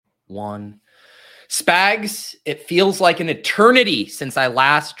1. Spags, it feels like an eternity since I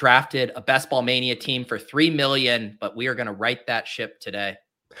last drafted a Best Ball Mania team for $3 million, but we are going to right that ship today.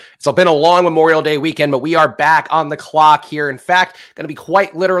 It's been a long Memorial Day weekend, but we are back on the clock here. In fact, going to be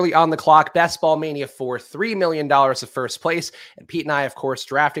quite literally on the clock. Best Ball Mania for $3 million of first place. And Pete and I, of course,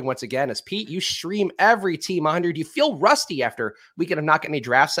 drafting once again. As Pete, you stream every Team 100. You feel rusty after a weekend of not getting any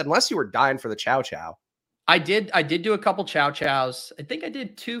drafts set, unless you were dying for the Chow Chow. I did do a couple Chow Chows. I think I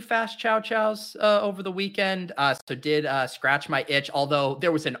did 2 fast Chow Chows over the weekend. So did scratch my itch. Although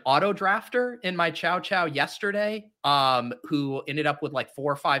there was an auto drafter in my Chow Chow yesterday who ended up with like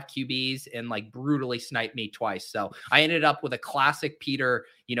 4 or 5 QBs and like brutally sniped me twice. So I ended up with a classic Peter,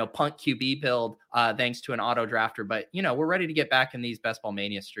 punt QB build thanks to an auto drafter. But, we're ready to get back in these Best Ball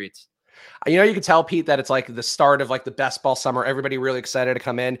Mania streets. You can tell, Pete, that it's like the start of like the best ball summer. Everybody really excited to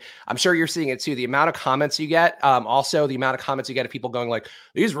come in. I'm sure you're seeing it too. The amount of comments you get, also the amount of comments you get of people going like,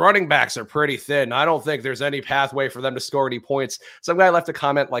 these running backs are pretty thin. I don't think there's any pathway for them to score any points. Some guy left a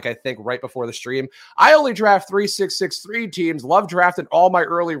comment, like I think right before the stream. I only draft 3-6-6-3 teams. Love drafting all my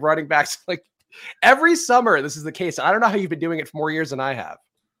early running backs. Like every summer, this is the case. I don't know how you've been doing it for more years than I have.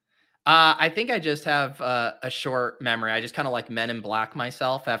 I think I just have a short memory. I just kind of like Men in Black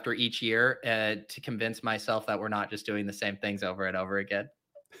myself after each year to convince myself that we're not just doing the same things over and over again.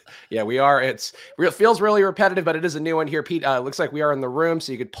 Yeah, we are. It feels really repetitive, but it is a new one here. Pete, looks like we are in the room,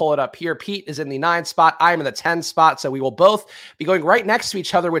 so you could pull it up here. Pete is in the 9 spot. I'm in the 10 spot, so we will both be going right next to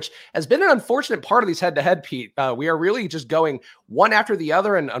each other, which has been an unfortunate part of these head-to-head, Pete. We are really just going one after the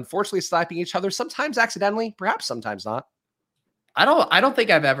other and unfortunately sniping each other, sometimes accidentally, perhaps sometimes not. I don't think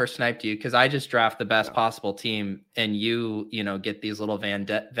I've ever sniped you because I just draft the best possible team and you get these little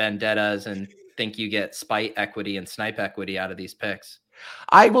vendettas and think you get spite equity and snipe equity out of these picks.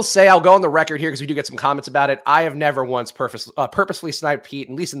 I will say, I'll go on the record here because we do get some comments about it. I have never once purposely sniped Pete,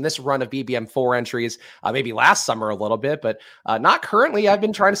 at least in this run of BBM4 entries, maybe last summer a little bit, but not currently. I've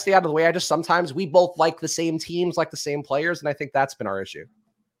been trying to stay out of the way. Sometimes we both like the same teams, like the same players, and I think that's been our issue.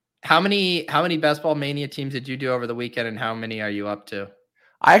 How many Best Ball Mania teams did you do over the weekend, and how many are you up to?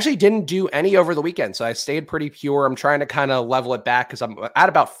 I actually didn't do any over the weekend, so I stayed pretty pure. I'm trying to kind of level it back because I'm at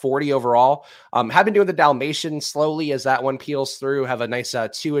about 40 overall. Have been doing the Dalmatian slowly as that one peels through. Have a nice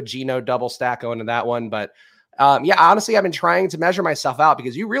Tua Geno double stack going to that one, but honestly, I've been trying to measure myself out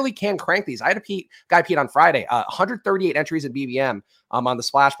because you really can crank these. I had a guy Pete on Friday, 138 entries in BBM on the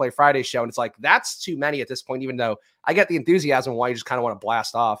Splash Play Friday show, and it's like that's too many at this point. Even though I get the enthusiasm, why you just kind of want to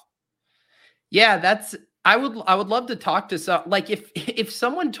blast off. Yeah, I would love to talk to some, like if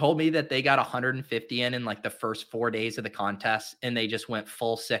someone told me that they got 150 in like the first 4 days of the contest and they just went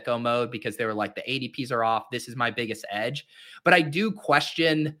full sicko mode because they were like, the ADPs are off. This is my biggest edge. But I do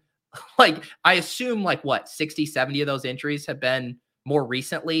question, like, I assume like 60, 70 of those entries have been more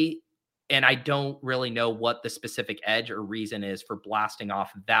recently. And I don't really know what the specific edge or reason is for blasting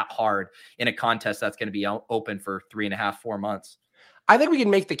off that hard in a contest that's going to be open for 3.5, 4 months. I think we can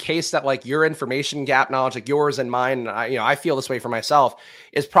make the case that like your information gap knowledge, like yours and mine, I feel this way for myself,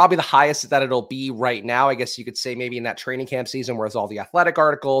 is probably the highest that it'll be right now. I guess you could say maybe in that training camp season where it's all the athletic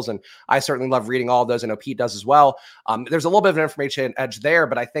articles. And I certainly love reading all of those. I know Pete does as well. There's a little bit of an information edge there,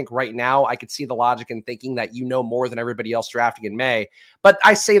 but I think right now I could see the logic in thinking that more than everybody else drafting in May. But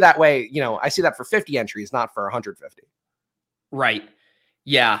I say that way, I see that for 50 entries, not for 150. Right.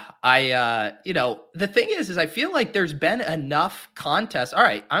 Yeah, the thing is I feel like there's been enough contests. All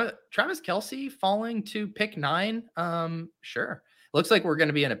right, Travis Kelce falling to pick 9. Sure. Looks like we're going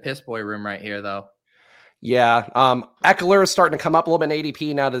to be in a piss boy room right here, though. Yeah, Eckler is starting to come up a little bit in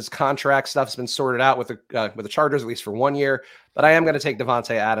ADP now that his contract stuff's been sorted out with the Chargers, at least for 1 year. But I am going to take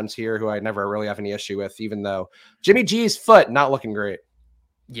Devontae Adams here, who I never really have any issue with, even though Jimmy G's foot not looking great.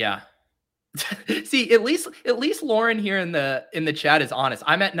 Yeah. See, at least Lauren here in the chat is honest.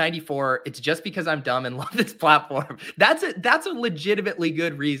 I'm at 94. It's just because I'm dumb and love this platform. That's a legitimately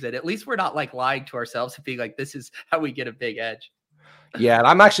good reason. At least we're not like lying to ourselves and being like, this is how we get a big edge. Yeah, and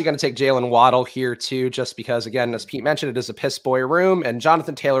I'm actually going to take Jalen Waddle here too, just because, again, as Pete mentioned, it is a piss boy room, and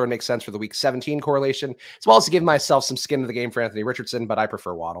Jonathan Taylor would make sense for the week 17 correlation, as well as to give myself some skin in the game for Anthony Richardson, but I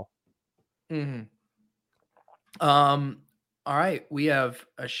prefer Waddle. Mm-hmm. All right, we have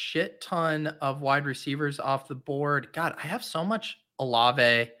a shit ton of wide receivers off the board. God, I have so much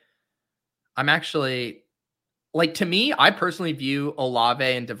Olave. I'm actually, like, to me, I personally view Olave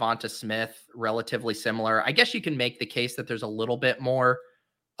and Devonta Smith relatively similar. I guess you can make the case that there's a little bit more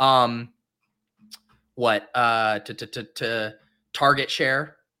to target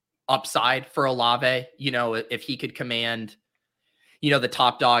share upside for Olave, if he could command, the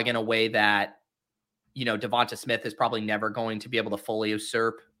top dog in a way that Devonta Smith is probably never going to be able to fully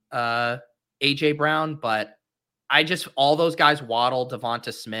usurp. AJ Brown, but all those guys, Waddle,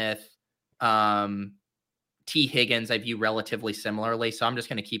 Devonta Smith, T Higgins, I view relatively similarly. So I'm just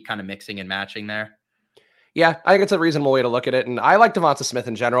going to keep kind of mixing and matching there. Yeah, I think it's a reasonable way to look at it. And I like Devonta Smith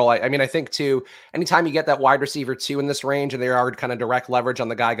in general. I mean, I think too, anytime you get that wide receiver 2 in this range and there are kind of direct leverage on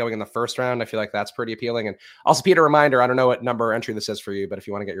the guy going in the first round, I feel like that's pretty appealing. And also, Peter, reminder, I don't know what number entry this is for you, but if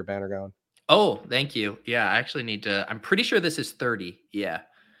you want to get your banner going. Oh, thank you. Yeah, I actually need to, I'm pretty sure this is 30. Yeah.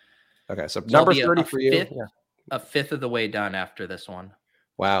 Okay. So number 30 for you. Yeah. A fifth of the way done after this one.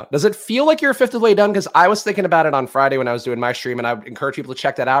 Wow. Does it feel like you're a fifth of the way done? Because I was thinking about it on Friday when I was doing my stream, and I would encourage people to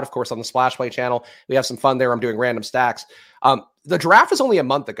check that out, of course, on the Splash Play channel. We have some fun there. I'm doing random stacks. The draft is only a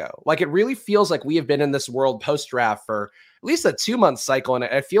month ago. Like, it really feels like we have been in this world post-draft for at least a 2-month cycle. And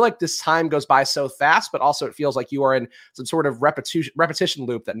I feel like this time goes by so fast, but also it feels like you are in some sort of repetition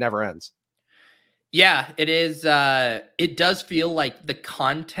loop that never ends. Yeah, it is. It does feel like the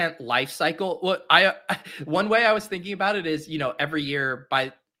content life cycle. One way I was thinking about it is, every year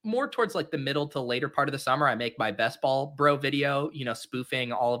by more towards like the middle to later part of the summer, I make my best ball bro video,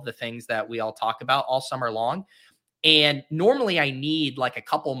 spoofing all of the things that we all talk about all summer long. And normally I need like a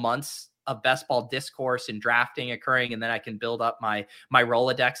couple months of best ball discourse and drafting occurring, and then I can build up my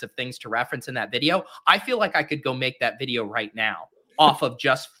Rolodex of things to reference in that video. I feel like I could go make that video right now off of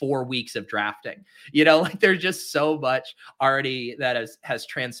just 4 weeks of drafting. Like there's just so much already that has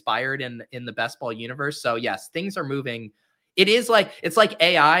transpired in the best ball universe. So yes, things are moving. It's like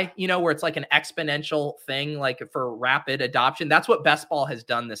AI, where it's like an exponential thing, like for rapid adoption. That's what best ball has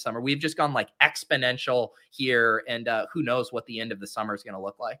done this summer. We've just gone like exponential here, and who knows what the end of the summer is going to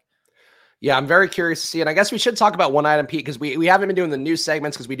look like. Yeah, I'm very curious to see. And I guess we should talk about one item, Pete, because we haven't been doing the news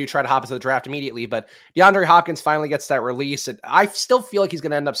segments because we do try to hop into the draft immediately. But DeAndre Hopkins finally gets that release. And I still feel like he's going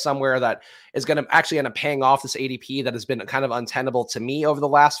to end up somewhere that is going to actually end up paying off this ADP that has been kind of untenable to me over the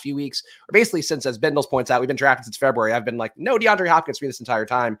last few weeks. Or basically since, as Bindles points out, we've been drafted since February. I've been like, no DeAndre Hopkins for me this entire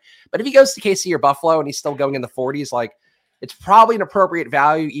time. But if he goes to KC or Buffalo and he's still going in the 40s, like, it's probably an appropriate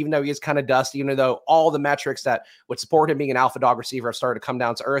value, even though he is kind of dusty, even though all the metrics that would support him being an alpha dog receiver have started to come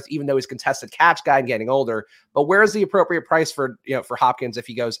down to earth, even though he's contested catch guy and getting older. But where's the appropriate price for Hopkins if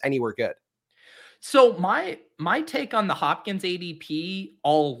he goes anywhere good? So my take on the Hopkins ADP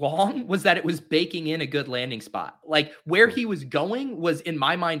all along was that it was baking in a good landing spot. Like where he was going was, in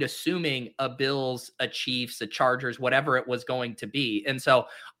my mind, assuming a Bills, a Chiefs, a Chargers, whatever it was going to be. And so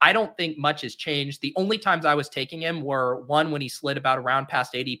I don't think much has changed. The only times I was taking him were one, when he slid about a round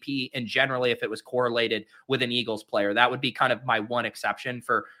past ADP, and generally if it was correlated with an Eagles player. That would be kind of my one exception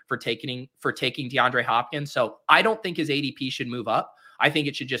for taking DeAndre Hopkins. So I don't think his ADP should move up. I think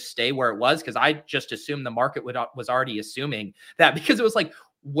it should just stay where it was, because I just assumed the market was already assuming that, because it was like,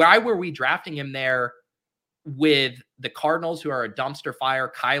 why were we drafting him there with the Cardinals, who are a dumpster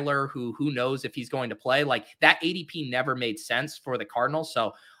fire, Kyler, who knows if he's going to play? Like that ADP never made sense for the Cardinals.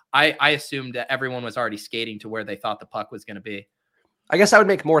 So I assumed that everyone was already skating to where they thought the puck was going to be. I guess that would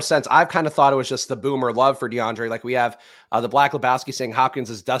make more sense. I've kind of thought it was just the boomer love for DeAndre. Like we have the Black Lebowski saying Hopkins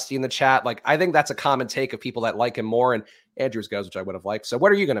is dusty in the chat. Like I think that's a common take of people that like him more. And Andrews goes, which I would have liked. So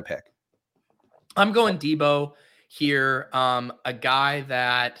what are you going to pick? I'm going Debo here. A guy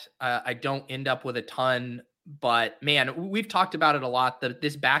that I don't end up with a ton, but man, we've talked about it a lot.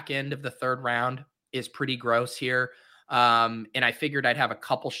 This back end of the third round is pretty gross here. And I figured I'd have a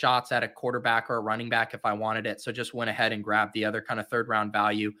couple shots at a quarterback or a running back if I wanted it. So just went ahead and grabbed the other kind of third round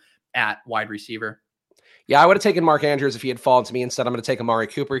value at wide receiver. Yeah, I would have taken Mark Andrews if he had fallen to me. Instead, I'm going to take Amari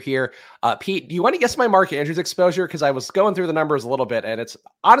Cooper here. Pete, do you want to guess my Mark Andrews exposure? Because I was going through the numbers a little bit, and it's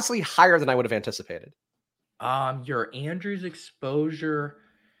honestly higher than I would have anticipated. Your Andrews exposure,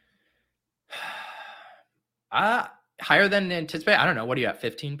 higher than anticipated. I don't know. What are you at?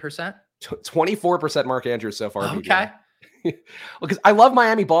 15%? 24% Mark Andrews so far. Okay. Well, because I love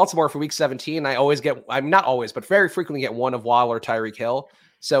Miami Baltimore for week 17. I'm not always, but very frequently get one of Waddle or Tyreek Hill.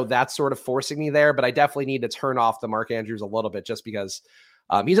 So that's sort of forcing me there, but I definitely need to turn off the Mark Andrews a little bit, just because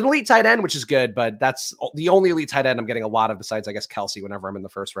he's an elite tight end, which is good, but that's the only elite tight end I'm getting a lot of, besides, I guess, Kelsey, whenever I'm in the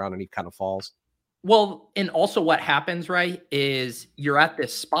first round and he kind of falls. Well, and also what happens, right, is you're at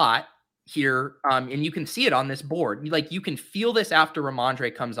this spot here, and you can see it on this board. You can feel this after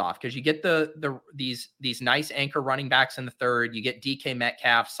Ramondre comes off, because you get these nice anchor running backs in the third. You get DK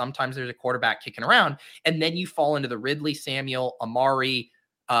Metcalf. Sometimes there's a quarterback kicking around, and then you fall into the Ridley, Samuel, Amari,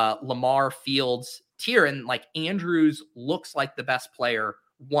 Lamar, Fields tier, and like Andrews looks like the best player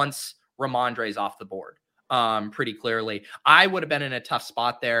once Ramondre's off the board. Pretty clearly, I would have been in a tough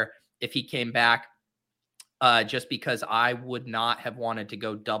spot there if he came back. Just because I would not have wanted to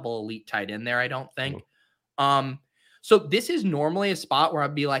go double elite tight end there, I don't think. So this is normally a spot where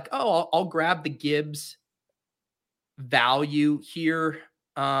I'd be like, oh, I'll grab the Gibbs value here.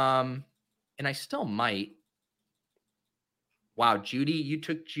 And I still might. Wow, Judy, you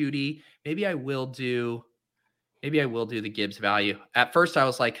took Judy. Maybe I will do the Gibbs value. At first I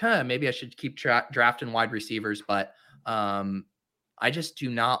was like, maybe I should keep drafting wide receivers, but I just do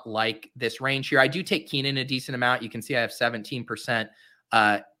not like this range here. I do take Keenan a decent amount. You can see I have 17%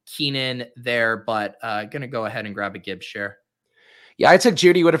 Keenan there, but going to go ahead and grab a Gibbs share. Yeah, I took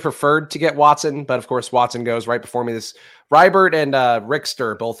Judy. Would have preferred to get Watson, but of course Watson goes right before me. This Rybert and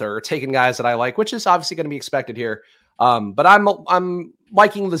Rickster both are taking guys that I like, which is obviously going to be expected here. But I'm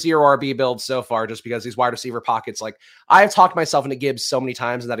liking the 0 RB build so far, just because these wide receiver pockets, like I have talked myself into Gibbs so many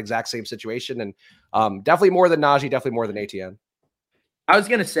times in that exact same situation, and definitely more than Najee, definitely more than ATN. I was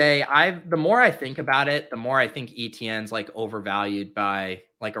gonna say, the more I think about it, the more I think ETN's like overvalued by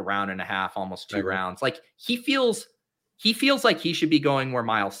like a round and a half, almost 2 rounds. Like he feels like he should be going where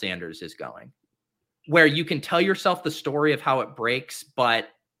Miles Sanders is going, where you can tell yourself the story of how it breaks, but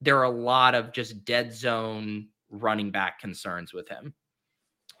there are a lot of just dead zone running back concerns with him.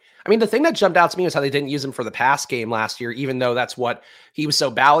 I mean, the thing that jumped out to me was how they didn't use him for the pass game last year, even though that's what he was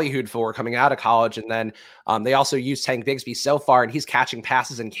so ballyhooed for coming out of college. And then they also used Tank Bigsby so far, and he's catching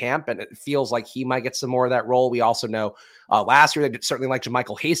passes in camp, and it feels like he might get some more of that role. We also know last year they certainly liked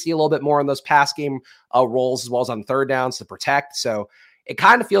JaMychal Hasty a little bit more on those pass game roles, as well as on third downs to protect. So it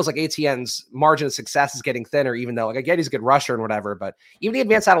kind of feels like ATN's margin of success is getting thinner, even though, like, I get he's a good rusher and whatever, but even the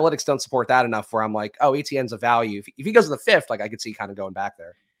advanced analytics don't support that enough where I'm like, oh, ATN's a value. If he goes to the 5th, like I could see kind of going back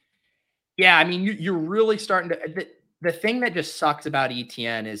there. Yeah, I mean, you're really starting to. The thing that just sucks about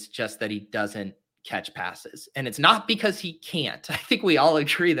ETN is just that he doesn't catch passes. And it's not because he can't. I think we all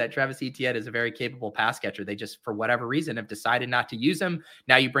agree that Travis Etienne is a very capable pass catcher. They just, for whatever reason, have decided not to use him.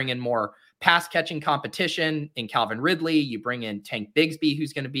 Now you bring in more pass catching competition in Calvin Ridley. You bring in Tank Bigsby,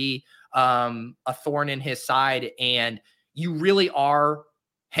 who's going to be a thorn in his side. And you really are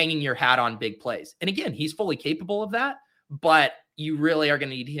hanging your hat on big plays. And again, he's fully capable of that, but you really are going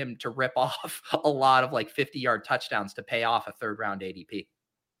to need him to rip off a lot of like 50-yard touchdowns to pay off a 3rd round ADP.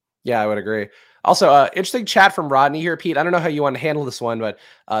 Yeah, I would agree. Also, interesting chat from Rodney here, Pete. I don't know how you want to handle this one, but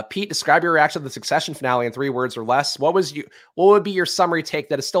Pete, describe your reaction to the Succession finale in 3 words or less. What would be your summary take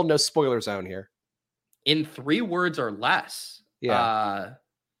that is still no spoiler zone here? In 3 words or less. Yeah.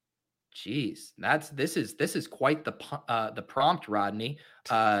 Geez, this is quite the prompt, Rodney.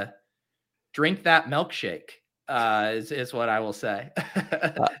 Drink that milkshake. Is what I will say.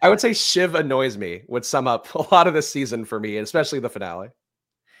 I would say Shiv annoys me would sum up a lot of this season for me, especially the finale.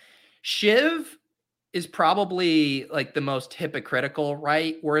 Shiv is probably like the most hypocritical,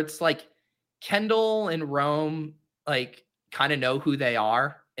 right? Where it's like Kendall and Rome like kind of know who they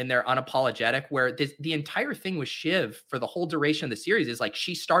are and they're unapologetic, where the entire thing with Shiv for the whole duration of the series is like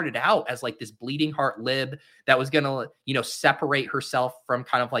she started out as like this bleeding heart lib that was going to, separate herself from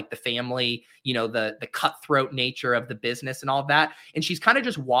kind of like the family, the cutthroat nature of the business and all of that. And she's kind of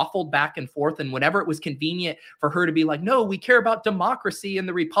just waffled back and forth. And whenever it was convenient for her to be like, no, we care about democracy in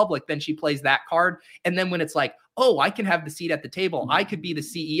the republic, then she plays that card. And then when it's like, oh, I can have the seat at the table, I could be the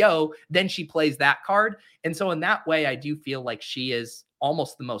CEO, then she plays that card. And so in that way, I do feel like she is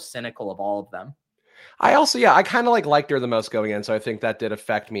almost the most cynical of all of them. I also, I kind of liked her the most going in. So I think that did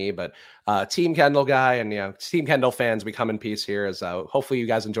affect me, but Team Kendall guy and, Team Kendall fans, we come in peace here as hopefully you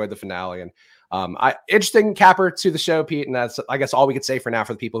guys enjoyed the finale. And interesting capper to the show, Pete. And that's, I guess, all we could say for now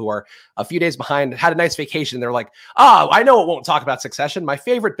for the people who are a few days behind, had a nice vacation. They're like, oh, I know it won't talk about Succession, my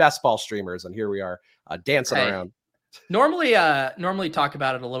favorite best ball streamers. And here we are dancing around. Normally talk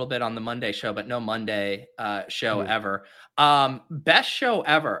about it a little bit on the Monday show, but no Monday show ever. Best show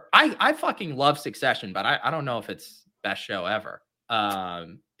ever. I fucking love Succession, but I don't know if it's best show ever.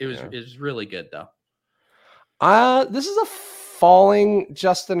 It was really good though. This is a falling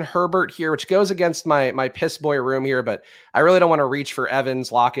Justin Herbert here, which goes against my piss boy room here, but I really don't want to reach for Evans,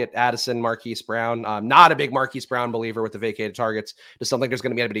 Lockett, Addison, Marquise Brown. I'm not a big Marquise Brown believer with the vacated targets. Just don't think there's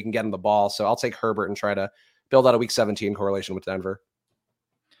going to be anybody who can get him the ball. So I'll take Herbert and try to build out a week 17 correlation with Denver.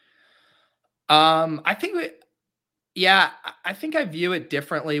 I think I view it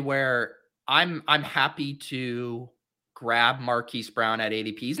differently where I'm happy to grab Marquise Brown at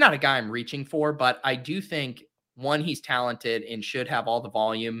ADP. He's not a guy I'm reaching for, but I do think he's talented and should have all the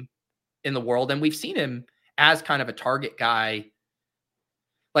volume in the world. And we've seen him as kind of a target guy.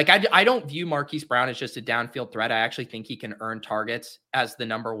 Like I don't view Marquise Brown as just a downfield threat. I actually think he can earn targets as the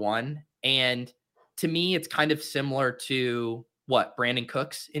number 1. And to me, it's kind of similar to what Brandon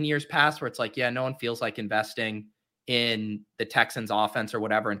Cooks in years past, where it's like, no one feels like investing in the Texans offense or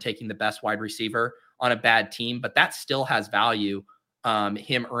whatever and taking the best wide receiver on a bad team, but that still has value.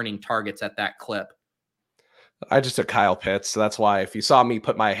 Him earning targets at that clip. I just took Kyle Pitts. So that's why if you saw me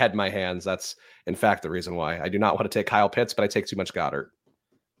put my head in my hands, that's in fact the reason why. I do not want to take Kyle Pitts, but I take too much Goddard.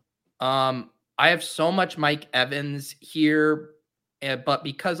 I have so much Mike Evans here, but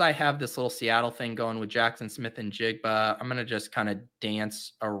because I have this little Seattle thing going with Jackson Smith and Jigba, I'm going to just kind of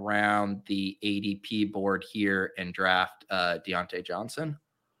dance around the ADP board here and draft Deontay Johnson.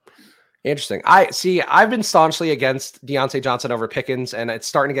 Interesting. I've been staunchly against Deontay Johnson over Pickens, and it's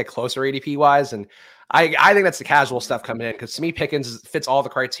starting to get closer ADP wise. And I think that's the casual stuff coming in, because to me, Pickens fits all the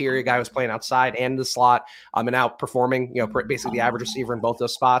criteria. Guy was playing outside and the slot, and outperforming, basically the average receiver in both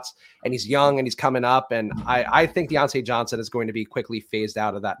those spots. And he's young and he's coming up. And I think Deontay Johnson is going to be quickly phased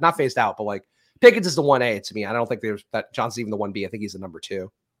out of that. Not phased out, but like Pickens is the 1A to me. I don't think that Johnson's even the 1B. I think he's the number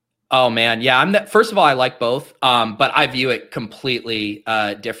 2. Oh man. Yeah. First of all, I like both. But I view it completely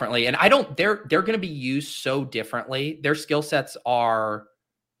differently. And they're going to be used so differently. Their skill sets are,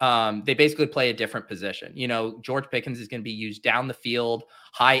 they basically play a different position. George Pickens is going to be used down the field,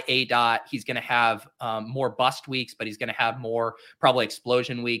 high ADOT. He's going to have more bust weeks, but he's going to have more probably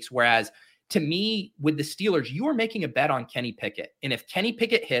explosion weeks. Whereas to me, with the Steelers, you are making a bet on Kenny Pickett. And if Kenny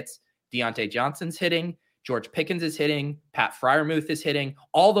Pickett hits, Deontay Johnson's hitting, George Pickens is hitting, Pat Freiermuth is hitting.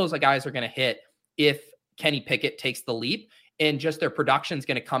 All those guys are going to hit if Kenny Pickett takes the leap, and just their production is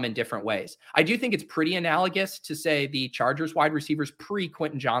going to come in different ways. I do think it's pretty analogous to, say, the Chargers wide receivers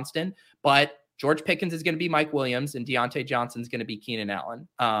pre-Quentin Johnston, but George Pickens is going to be Mike Williams and Deontay Johnson is going to be Keenan Allen.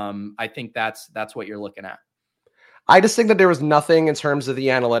 I think that's what you're looking at. I just think that there was nothing in terms of the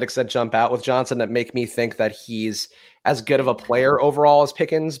analytics that jump out with Johnson that make me think that he's as good of a player overall as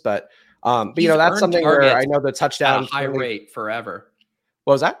Pickens, but that's something where I know the touchdown at a high rate forever.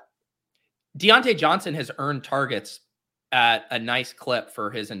 What was that? Deontay Johnson has earned targets at a nice clip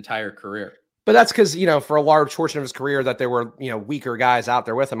for his entire career. But that's because, for a large portion of his career that there were, weaker guys out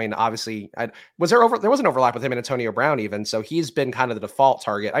there with him. I mean, obviously, there was an overlap with him and Antonio Brown even. So he's been kind of the default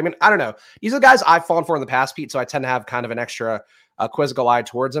target. I mean, I don't know. These are the guys I've fallen for in the past, Pete. So I tend to have kind of an extra quizzical eye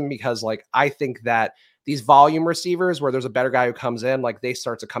towards him, because I think that these volume receivers where there's a better guy who comes in, they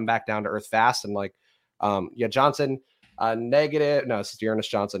start to come back down to earth fast. And Johnson, negative. No, this is Dearness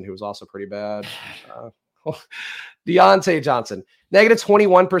Johnson, who was also pretty bad. Deontay Johnson, negative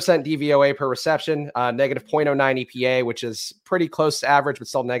 21% DVOA per reception, negative 0.09 EPA, which is pretty close to average, but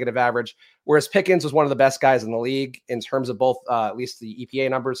still negative average. Whereas Pickens was one of the best guys in the league in terms of both, at least the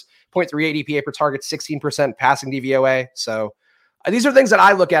EPA numbers, 0.38 EPA per target, 16% passing DVOA. So these are things that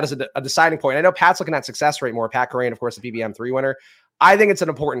I look at as a deciding point. I know Pat's looking at success rate more. Pat Corrine, of course, the BBM3 winner. I think it's an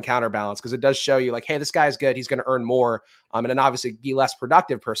important counterbalance, because it does show you hey, this guy's good. He's going to earn more, and then obviously be less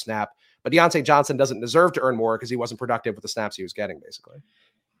productive per snap. But Deontay Johnson doesn't deserve to earn more because he wasn't productive with the snaps he was getting, basically.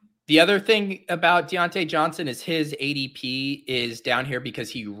 The other thing about Deontay Johnson is his ADP is down here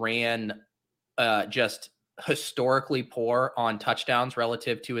because he ran just historically poor on touchdowns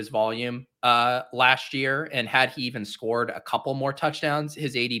relative to his volume last year. And had he even scored a couple more touchdowns,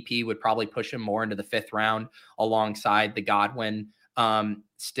 his ADP would probably push him more into the 5th round alongside the Godwin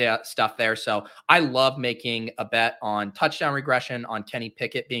stuff there. So I love making a bet on touchdown regression, on Kenny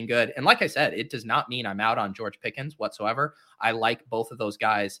Pickett being good. And like I said, it does not mean I'm out on George Pickens whatsoever. I like both of those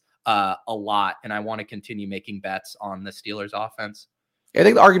guys a lot, and I want to continue making bets on the Steelers offense. I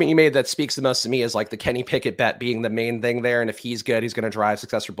think the argument you made that speaks the most to me is the Kenny Pickett bet being the main thing there. And if he's good, he's going to drive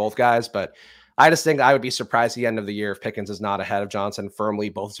success for both guys. But I just think I would be surprised at the end of the year if Pickens is not ahead of Johnson firmly,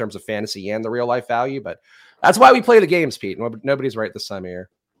 both in terms of fantasy and the real life value. But that's why we play the games, Pete. Nobody's right this time of year.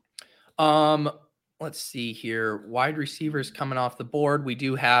 Let's see here. Wide receivers coming off the board. We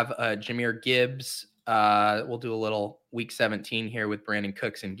do have Jahmyr Gibbs. We'll do a little week 17 here with Brandon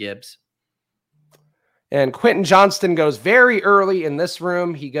Cooks and Gibbs. And Quentin Johnston goes very early in this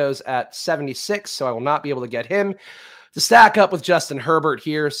room. He goes at 76, so I will not be able to get him to stack up with Justin Herbert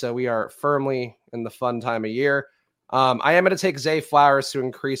here. So we are firmly in the fun time of year. I am going to take Zay Flowers to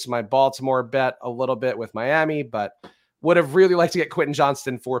increase my Baltimore bet a little bit with Miami, but would have really liked to get Quentin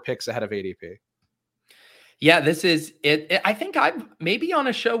Johnston 4 picks ahead of ADP. Yeah, this is it. I think I'm maybe on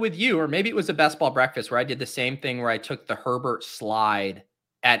a show with you, or maybe it was a Best Ball Breakfast where I did the same thing where I took the Herbert slide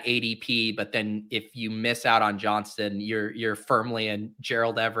at ADP, but then if you miss out on Johnston, you're firmly in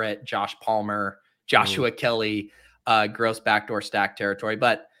Gerald Everett, Josh Palmer, Joshua Kelly, gross backdoor stack territory.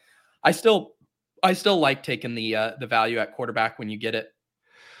 But I still like taking the value at quarterback when you get it.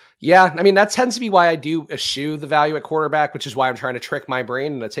 Yeah, I mean, that tends to be why I do eschew the value at quarterback, which is why I'm trying to trick my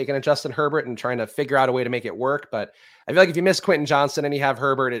brain into taking a Justin Herbert and trying to figure out a way to make it work. But I feel like if you miss Quentin Johnston and you have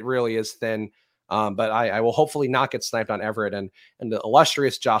Herbert, it really is thin. But I will hopefully not get sniped on Everett and the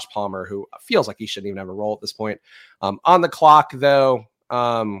illustrious Josh Palmer, who feels like he shouldn't even have a role at this point. On the clock, though,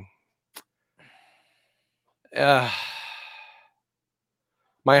 my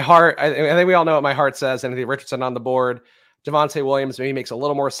heart, I think we all know what my heart says. Anthony Richardson on the board. Javonte Williams maybe makes a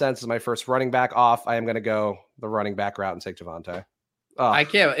little more sense as my first running back off. I am going to go the running back route and take Javonte. I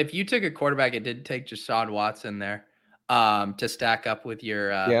can't. If you took a quarterback, it did take Deshaun Watson there to stack up with your.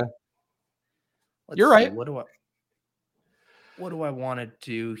 Yeah, you're right. What do I want to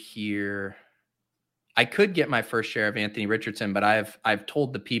do here? I could get my first share of Anthony Richardson, but I've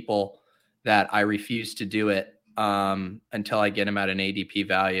told the people that I refuse to do it until I get him at an ADP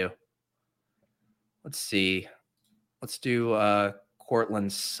value. Let's see. Let's do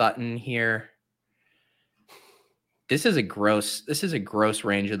Cortland Sutton here. This is a gross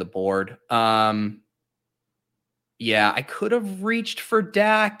range of the board. Yeah, I could have reached for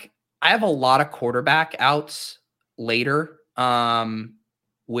Dak. I have a lot of quarterback outs later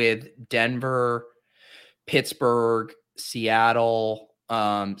with Denver, Pittsburgh, Seattle,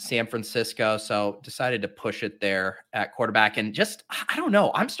 San Francisco. So decided to push it there at quarterback. And just, I don't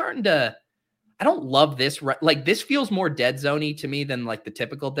know. I don't love this. Like, this feels more dead zone-y to me than like the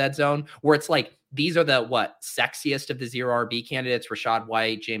typical dead zone, where it's like, these are the sexiest of the zero RB candidates: Rachaad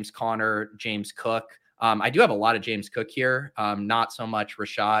White, James Conner, James Cook. I do have a lot of James Cook here. Not so much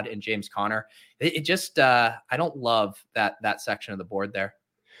Rachaad and James Conner. It just, I don't love that section of the board there.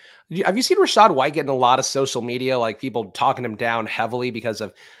 Have you seen Rachaad White getting a lot of social media, like people talking him down heavily because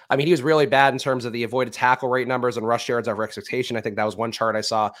of, he was really bad in terms of the avoided tackle rate numbers and rush yards over expectation. I think that was one chart I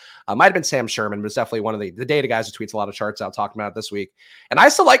saw. Might have been Sam Sherman, but it's definitely one of the data guys who tweets a lot of charts out talking about it this week. And I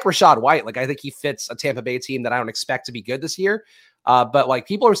still like Rachaad White. Like, I think he fits a Tampa Bay team that I don't expect to be good this year. But like,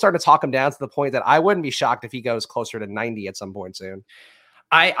 people are starting to talk him down to the point that I wouldn't be shocked if he goes closer to 90 at some point soon.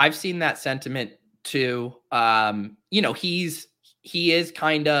 I've seen that sentiment too.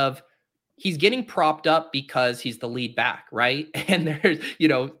 He's getting propped up because he's the lead back, right? And there's,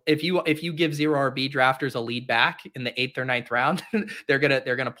 if you give zero RB drafters a lead back in the 8th or 9th round, they're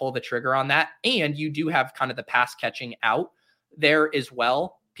gonna pull the trigger on that. And you do have kind of the pass catching out there as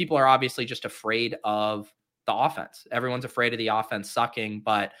well. People are obviously just afraid of the offense. Everyone's afraid of the offense sucking,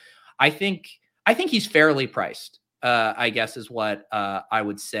 but I think he's fairly priced. I guess is what I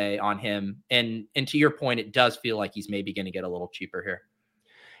would say on him. And to your point, it does feel like he's maybe going to get a little cheaper here.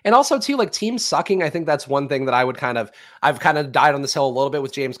 And also too, like, teams sucking. I think that's one thing that I've kind of died on this hill a little bit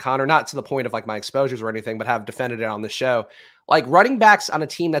with James Conner, not to the point of like my exposures or anything, but have defended it on the show. Like, running backs on a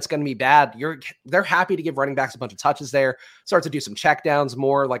team that's going to be bad, they're happy to give running backs a bunch of touches there, start to do some checkdowns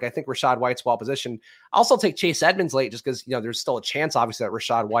more. Like, I think Rachaad White's well positioned. I'll also take Chase Edmonds late just because, there's still a chance, obviously, that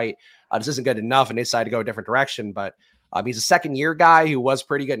Rachaad White just isn't good enough and they decide to go a different direction. But he's a second-year guy who was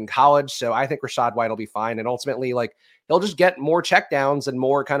pretty good in college, so I think Rachaad White will be fine. And ultimately, like, he'll just get more checkdowns and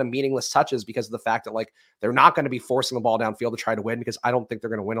more kind of meaningless touches because of the fact that, like, they're not going to be forcing the ball downfield to try to win, because I don't think they're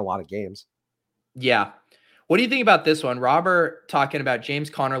going to win a lot of games. Yeah. What do you think about this one? Robert talking about James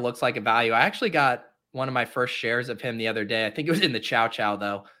Conner looks like a value. I actually got one of my first shares of him the other day. I think it was in the Chow Chow,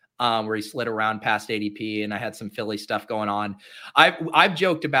 though. Where he slid around past ADP, and I had some Philly stuff going on. I've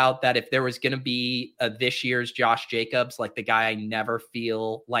joked about that if there was going to be this year's Josh Jacobs, like the guy I never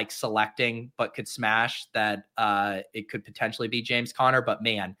feel like selecting but could smash, that it could potentially be James Conner. But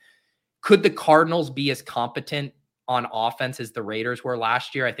man, could the Cardinals be as competent on offense as the Raiders were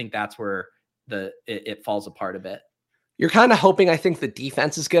last year? I think that's where it falls apart a bit. You're kind of hoping, I think, the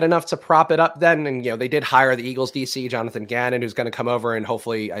defense is good enough to prop it up then. And, they did hire the Eagles DC, Jonathan Gannon, who's going to come over and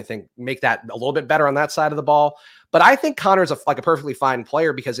hopefully, I think, make that a little bit better on that side of the ball. But I think Connor's a perfectly fine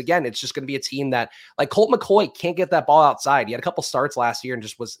player, because, again, it's just going to be a team that, like, Colt McCoy can't get that ball outside. He had a couple starts last year and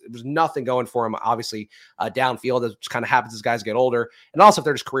just was nothing going for him, obviously, downfield. It just kind of happens as guys get older. And also if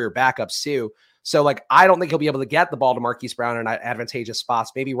they're just career backups too. So, like, I don't think he'll be able to get the ball to Marquise Brown in advantageous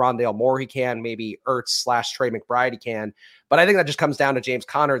spots. Maybe Rondale Moore he can, maybe Ertz / Trey McBride he can. But I think that just comes down to James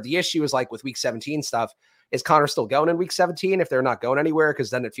Conner. The issue is, like, with week 17 stuff, is Conner still going in week 17 if they're not going anywhere?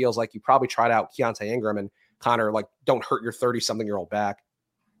 Because then it feels like you probably tried out Keontae Ingram, and Conner, like, don't hurt your 30-something-year-old back.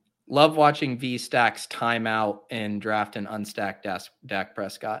 Love watching V Stacks timeout and draft an unstacked Dak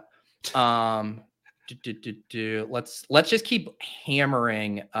Prescott. Let's just keep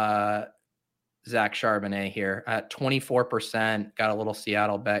hammering Zach Charbonnet here at 24%. Got a little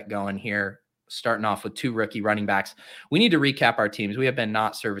Seattle bet going here, starting off with 2 rookie running backs. We need to recap our teams. We have been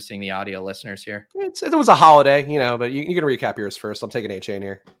not servicing the audio listeners here. It was a holiday, but you can recap yours first. I'm taking A-Chain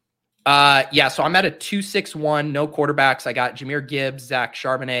here. Yeah, so I'm at a 2-6-1, no quarterbacks. I got Jahmyr Gibbs, Zach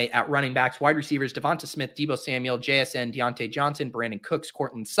Charbonnet at running backs, wide receivers, Devonta Smith, Deebo Samuel, JSN, Deontay Johnson, Brandon Cooks,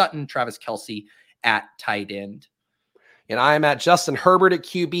 Cortland Sutton, Travis Kelce at tight end. And I am at Justin Herbert at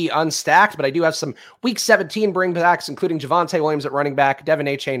QB unstacked, but I do have some week 17 bringbacks, including Javonte Williams at running back, Devin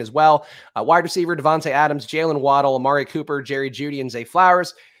A-Chain as well, wide receiver, Devontae Adams, Jalen Waddle, Amari Cooper, Jerry Jeudy, and Zay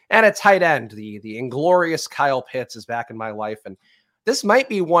Flowers, and at tight end, the inglorious Kyle Pitts is back in my life, and this might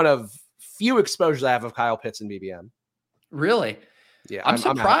be one of few exposures I have of Kyle Pitts in BBM. Really? Yeah, I'm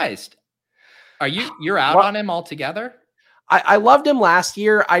surprised. You're out on him altogether? I loved him last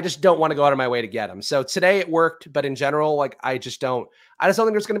year. I just don't want to go out of my way to get him. So today it worked, but in general, like I just don't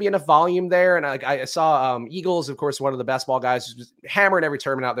think there's going to be enough volume there. And I saw Eagles, of course, one of the best ball guys, who's hammering every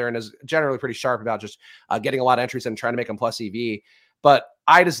tournament out there and is generally pretty sharp about just getting a lot of entries and trying to make them plus EV. But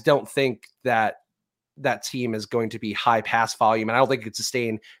I just don't think that team is going to be high pass volume, and I don't think it could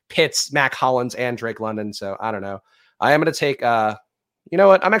sustain Pitts, Mac Hollins, and Drake London. So I don't know. I am going to take. You know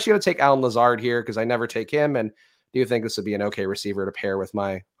what? I'm actually going to take Alan Lazard here because I never take him, and do you think this would be an okay receiver to pair with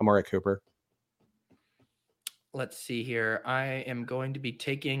my Amari Cooper? Let's see here. I am going to be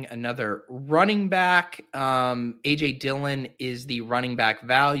taking another running back. AJ Dillon is the running back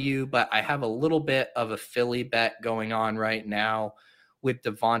value, but I have a little bit of a Philly bet going on right now with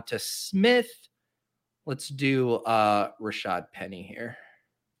Devonta Smith. Let's do Rashad Penny here.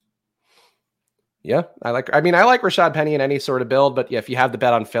 Yeah, I like Rashad Penny in any sort of build, but yeah, if you have the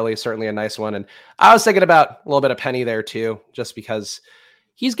bet on Philly, certainly a nice one. And I was thinking about a little bit of Penny there too, just because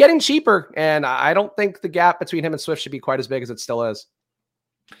he's getting cheaper, and I don't think the gap between him and Swift should be quite as big as it still is.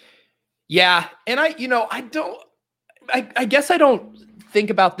 Yeah, and I guess I don't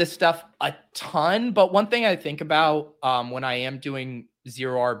think about this stuff a ton, but one thing I think about when I am doing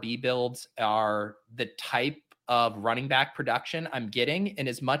zero RB builds are the type of running back production I'm getting. And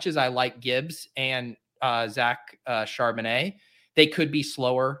as much as I like Gibbs and Zach Charbonnet, they could be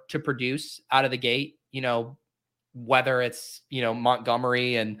slower to produce out of the gate, whether it's,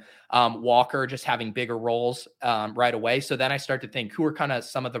 Montgomery and Walker just having bigger roles right away. So then I start to think, who are kind of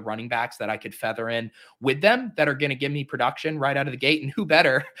some of the running backs that I could feather in with them that are going to give me production right out of the gate? And who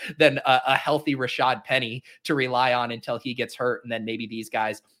better than a healthy Rashad Penny to rely on until he gets hurt. And then maybe these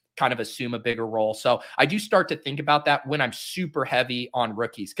guys kind of assume a bigger role. So I do start to think about that when I'm super heavy on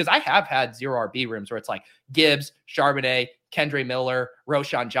rookies, because I have had zero RB rooms where it's like Gibbs, Charbonnet, Kendre Miller,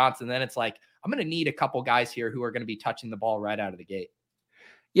 Roschon Johnson. Then it's like, I'm going to need a couple guys here who are going to be touching the ball right out of the gate.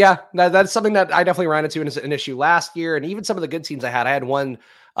 Yeah, that's something that I definitely ran into as an issue last year. And even some of the good teams I had one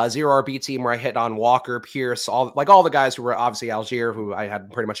zero RB team where I hit on Walker, Pierce, all the guys who were obviously Algier, who I had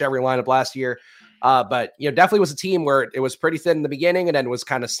pretty much every lineup last year. But definitely was a team where it was pretty thin in the beginning and then was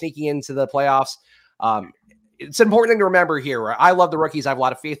kind of sneaking into the playoffs. It's an important thing to remember here where I love the rookies. I have a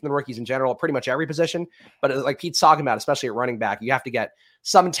lot of faith in the rookies in general, pretty much every position. But like Pete's talking about, especially at running back, you have to get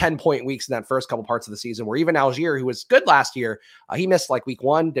some 10-point weeks in that first couple parts of the season, where even Algier, who was good last year, he missed like week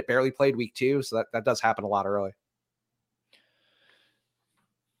 1, barely played week 2. So that does happen a lot early.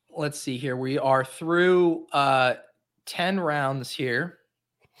 Let's see here. We are through 10 rounds here.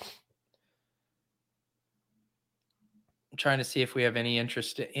 I'm trying to see if we have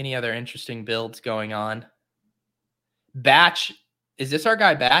any other interesting builds going on. Batch, is this our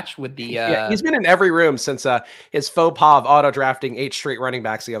guy Batch with the yeah, he's been in every room since his faux pas of auto drafting 8 straight running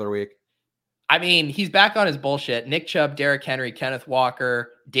backs the other week. I mean, he's back on his bullshit. Nick Chubb, Derrick Henry, Kenneth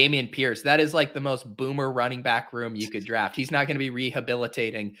Walker, Damian Pierce. That is like the most boomer running back room you could draft. He's not going to be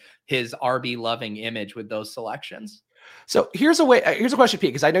rehabilitating his RB loving image with those selections. So here's a question, Pete,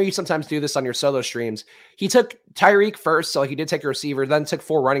 because I know you sometimes do this on your solo streams. He took Tyreek first, so he did take a receiver, then took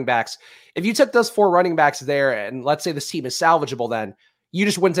 4 running backs. If you took those 4 running backs there, and let's say this team is salvageable, then you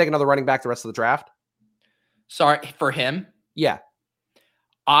just wouldn't take another running back the rest of the draft? Sorry, for him? Yeah.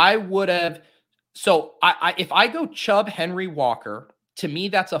 I would have. So if I go Chubb, Henry, Walker, to me,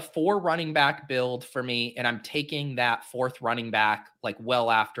 that's a 4 running back build for me. And I'm taking that 4th running back like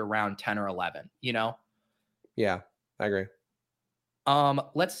well after round 10 or 11, Yeah. I agree.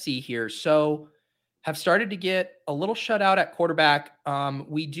 Let's see here. So have started to get a little shut out at quarterback.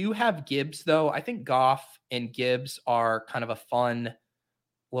 We do have Gibbs though. I think Goff and Gibbs are kind of a fun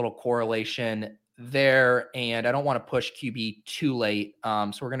little correlation there. And I don't want to push QB too late.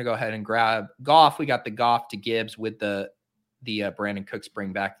 So we're going to go ahead and grab Goff. We got the Goff to Gibbs with the Brandon Cooks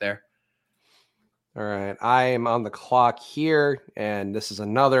bring back there. All right. I am on the clock here, and this is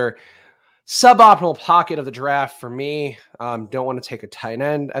another suboptimal pocket of the draft for me. Don't want to take a tight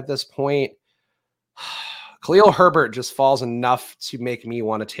end at this point. Khalil Herbert just falls enough to make me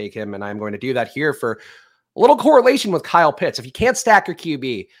want to take him, and I'm going to do that here for A little correlation with Kyle Pitts. If you can't stack your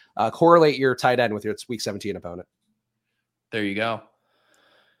QB, correlate your tight end with your week 17 opponent. There you go.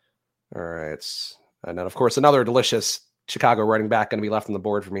 All right. And then, of course, another delicious Chicago running back going to be left on the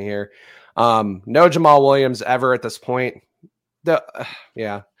board for me here. No Jamal Williams ever at this point.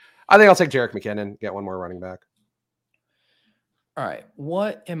 Yeah. I think I'll take Jerick McKinnon, get one more running back. All right.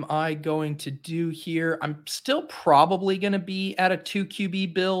 What am I going to do here? I'm still probably going to be at a 2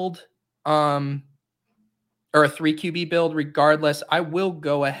 QB build, or a 3 QB build regardless. I will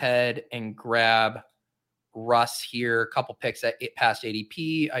go ahead and grab Russ here. A couple picks at past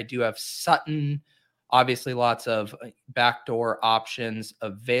ADP. I do have Sutton. Obviously, lots of backdoor options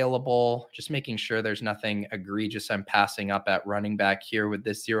available. Just making sure there's nothing egregious I'm passing up at running back here with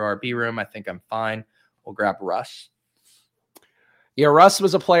this 0 RB room. I think I'm fine. We'll grab Russ. Yeah, Russ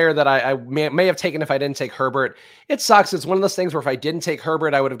was a player that I may have taken if I didn't take Herbert. It sucks. It's one of those things where if I didn't take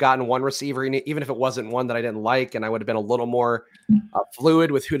Herbert, I would have gotten one receiver, even if it wasn't one that I didn't like, and I would have been a little more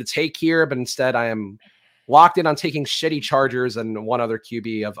fluid with who to take here. But instead, I am locked in on taking shitty Chargers and one other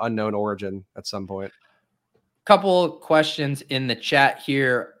QB of unknown origin at some point. Couple questions in the chat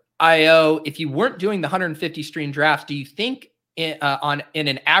here. IO, if you weren't doing the 150 stream drafts, do you think in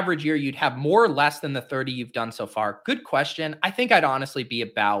an average year you'd have more or less than the 30 you've done so far? Good question. I think I'd honestly be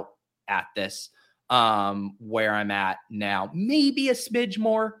about at this where I'm at now. Maybe a smidge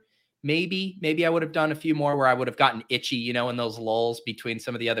more. Maybe I would have done a few more where I would have gotten itchy, in those lulls between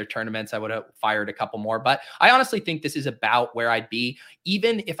some of the other tournaments. I would have fired a couple more. But I honestly think this is about where I'd be.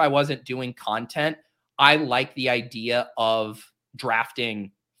 Even if I wasn't doing content, I like the idea of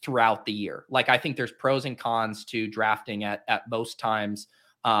drafting throughout the year. Like, I think there's pros and cons to drafting at most times.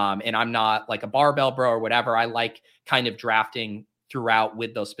 And I'm not like a barbell bro or whatever. I like kind of drafting throughout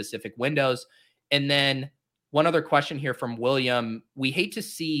with those specific windows. And then one other question here from William. We hate to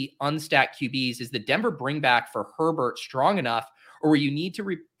see unstacked QBs. Is the Denver bring back for Herbert strong enough, or will you need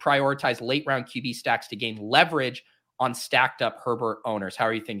to prioritize late round QB stacks to gain leverage on stacked up Herbert owners? How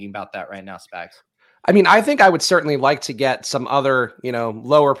are you thinking about that right now, Spags? I mean, I think I would certainly like to get some other,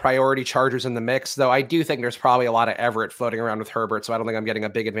 lower priority Chargers in the mix, though I do think there's probably a lot of Everett floating around with Herbert, so I don't think I'm getting a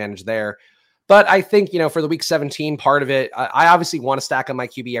big advantage there. But I think, for the week 17 part of it, I obviously want to stack on my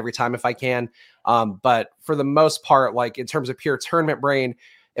QB every time if I can. But for the most part, like in terms of pure tournament brain,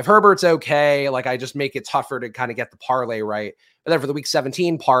 if Herbert's okay, like I just make it tougher to kind of get the parlay right. But then for the week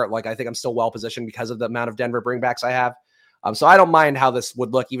 17 part, like I think I'm still well positioned because of the amount of Denver bringbacks I have. So I don't mind how this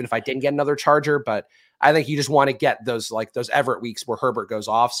would look, even if I didn't get another Charger, but I think you just want to get those Everett weeks where Herbert goes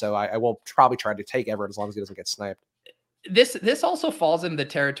off. So I will probably try to take Everett as long as he doesn't get sniped. This also falls into the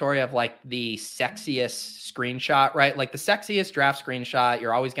territory of like the sexiest screenshot, right? Like the sexiest draft screenshot,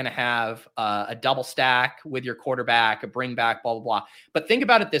 you're always going to have a double stack with your quarterback, a bring back, blah, blah, blah. But think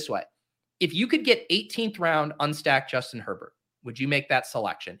about it this way. If you could get 18th round unstacked Justin Herbert, would you make that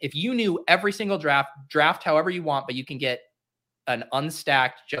selection? If you knew every single draft however you want, but you can get an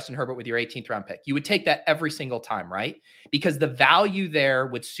unstacked Justin Herbert with your 18th round pick, you would take that every single time, right? Because the value there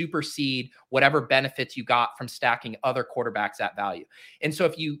would supersede whatever benefits you got from stacking other quarterbacks at value. And so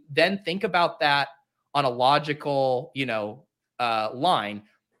if you then think about that on a logical, line,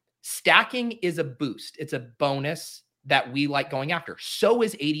 stacking is a boost. It's a bonus that we like going after. So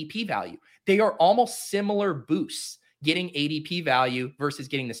is ADP value. They are almost similar boosts. Getting ADP value versus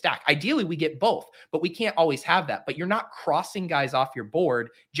getting the stack. Ideally, we get both, but we can't always have that. But you're not crossing guys off your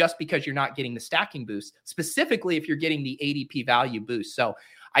board just because you're not getting the stacking boost, specifically if you're getting the ADP value boost. So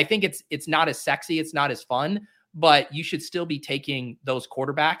I think it's not as sexy, it's not as fun, but you should still be taking those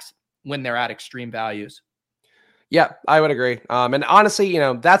quarterbacks when they're at extreme values. Yeah, I would agree. And honestly,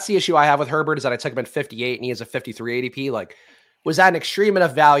 that's the issue I have with Herbert is that I took him at 58 and he has a 53 ADP. Like, was that an extreme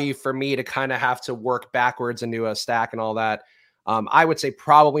enough value for me to kind of have to work backwards into a stack and all that? I would say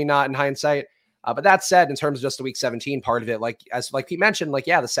probably not in hindsight. But that said, in terms of just the week 17 part of it, like Pete mentioned,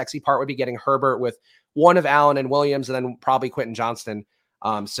 the sexy part would be getting Herbert with one of Allen and Williams and then probably Quentin Johnston.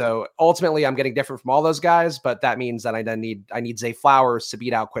 So ultimately I'm getting different from all those guys, but that means that I need Zay Flowers to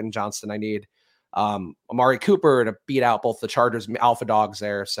beat out Quentin Johnston. I need Amari Cooper to beat out both the Chargers alpha dogs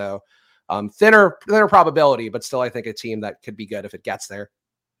there. So thinner probability, but still I think a team that could be good if it gets there.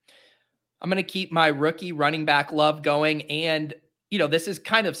 I'm going to keep my rookie running back love going. And, this is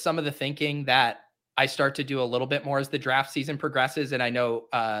kind of some of the thinking that I start to do a little bit more as the draft season progresses. And I know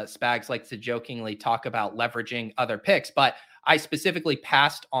Spags likes to jokingly talk about leveraging other picks, but I specifically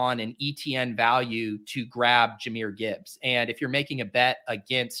passed on an ETN value to grab Jahmyr Gibbs. And if you're making a bet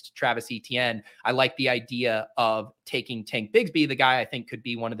against Travis Etienne, I like the idea of taking Tank Bigsby, the guy I think could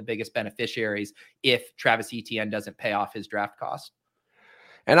be one of the biggest beneficiaries if Travis Etienne doesn't pay off his draft cost.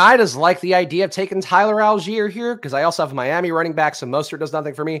 And I just like the idea of taking Tyler Algier here because I also have Miami running back, so Mostert does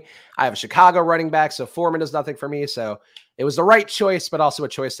nothing for me. I have a Chicago running back, so Foreman does nothing for me. So it was the right choice, but also a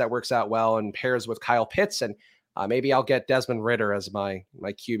choice that works out well and pairs with Kyle Pitts. And maybe I'll get Desmond Ridder as my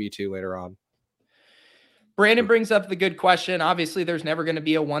QB2 later on. Brandon brings up the good question. Obviously, there's never going to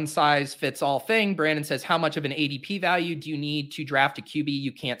be a one-size-fits-all thing. Brandon says, how much of an ADP value do you need to draft a QB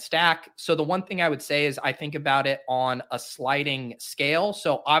you can't stack? So the one thing I would say is I think about it on a sliding scale.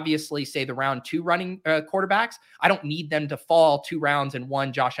 So obviously, say the round 2 running quarterbacks, I don't need them to fall 2 rounds and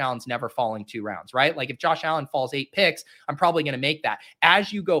one. Josh Allen's never falling 2 rounds, right? Like if Josh Allen falls 8 picks, I'm probably going to make that.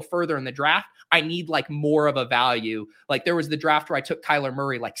 As you go further in the draft, I need like more of a value. Like there was the draft where I took Kyler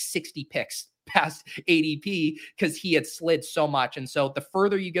Murray like 60 picks past ADP because he had slid so much. And so the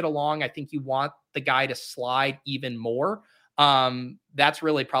further you get along, I think you want the guy to slide even more. That's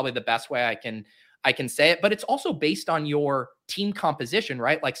really probably the best way I can say it, but it's also based on your team composition,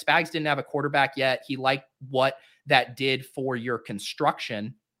 right? Like Spags didn't have a quarterback yet. He liked what that did for your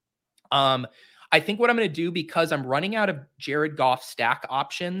construction. I think what I'm going to do, because I'm running out of Jared Goff stack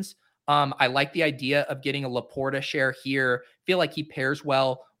options, I like the idea of getting a Laporta share here. Feel like he pairs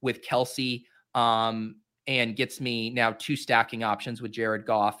well with Kelsey, and gets me now 2 stacking options with Jared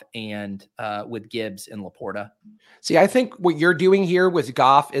Goff and with Gibbs and Laporta. See, I think what you're doing here with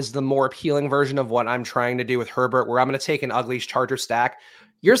Goff is the more appealing version of what I'm trying to do with Herbert, where I'm going to take an ugly Charger stack.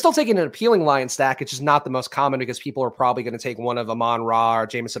 You're still taking an appealing Lion stack. It's just not the most common because people are probably going to take one of Amon-Ra or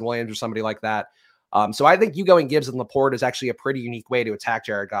Jameson Williams or somebody like that. So I think you going Gibbs and Laporta is actually a pretty unique way to attack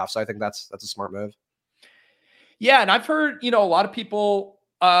Jared Goff. So I think that's a smart move. Yeah, and I've heard, a lot of people,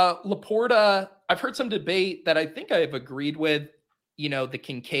 Laporta, I've heard some debate that I think I've agreed with, the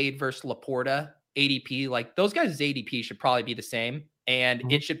Kincaid versus Laporta ADP. Like those guys' ADP should probably be the same.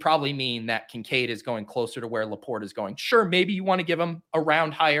 And it should probably mean that Kincaid is going closer to where Laporta is going. Sure, maybe you want to give him a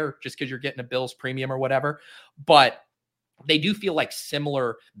round higher just because you're getting a Bills premium or whatever. But they do feel like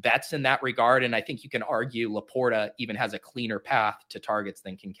similar bets in that regard. And I think you can argue Laporta even has a cleaner path to targets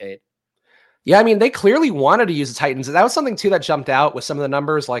than Kincaid. Yeah, I mean, they clearly wanted to use the Titans. And that was something, too, that jumped out with some of the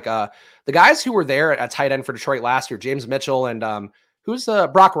numbers. Like the guys who were there at tight end for Detroit last year, James Mitchell and who's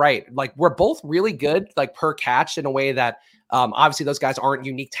Brock Wright, like we're both really good, like per catch in a way that obviously those guys aren't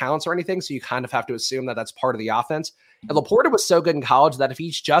unique talents or anything. So you kind of have to assume that that's part of the offense. And Laporta was so good in college that if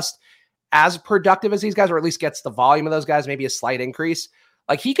he's just as productive as these guys, or at least gets the volume of those guys, maybe a slight increase,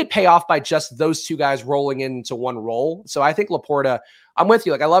 like he could pay off by just those 2 guys rolling into one role. So I think Laporta, I'm with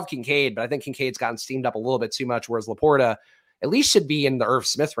you. Like I love Kincaid, but I think Kincaid's gotten steamed up a little bit too much. Whereas Laporta at least should be in the Irv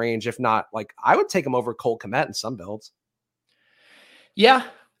Smith range. If not, like I would take him over Colt Kmet in some builds. Yeah.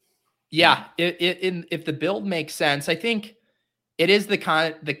 If the build makes sense, I think it is the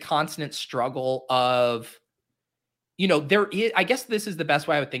constant struggle of, there is, I guess this is the best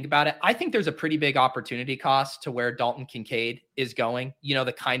way I would think about it. I think there's a pretty big opportunity cost to where Dalton Kincaid is going,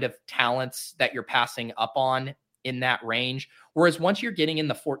 the kind of talents that you're passing up on in that range. Whereas once you're getting in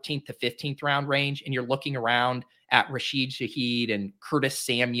the 14th to 15th round range and you're looking around at Rashid Shaheed and Curtis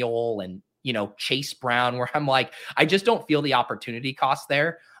Samuel and, Chase Brown, where I'm like, I just don't feel the opportunity cost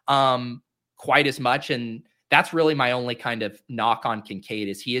there quite as much. And that's really my only kind of knock on Kincaid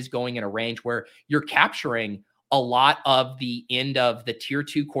is he is going in a range where you're capturing a lot of the end of the tier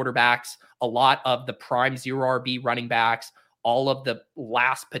 2 quarterbacks, a lot of the prime 0 RB running backs, all of the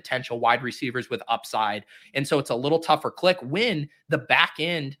last potential wide receivers with upside. And so it's a little tougher click when the back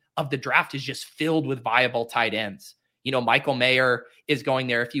end of the draft is just filled with viable tight ends. Michael Mayer is going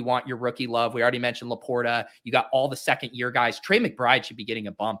there if you want your rookie love. We already mentioned Laporta. You got all the second year guys. Trey McBride should be getting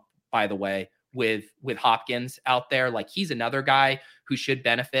a bump, by the way, with Hopkins out there. Like he's another guy who should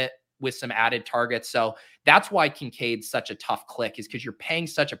benefit with some added targets. So that's why Kincaid's such a tough click, is because you're paying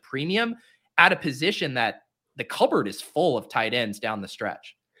such a premium at a position that the cupboard is full of tight ends down the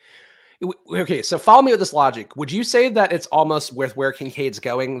stretch. Okay, so follow me with this logic. Would you say that it's almost with where Kincaid's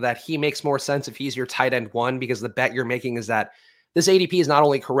going, that he makes more sense if he's your tight end 1, because the bet you're making is that this ADP is not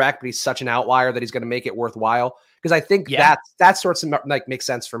only correct, but he's such an outlier that he's going to make it worthwhile? Because I think that sorts of like makes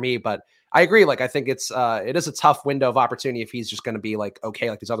sense for me, but I agree. Like, I think it is a tough window of opportunity if he's just going to be like,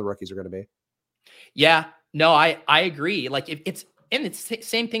 okay, like these other rookies are going to be. Yeah, no, I agree. Like it's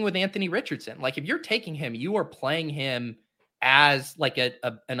same thing with Anthony Richardson. Like if you're taking him, you are playing him as like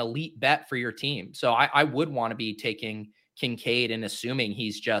an elite bet for your team. So I would want to be taking Kincaid and assuming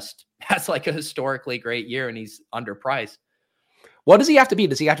he's just has like a historically great year and he's underpriced. What does he have to be?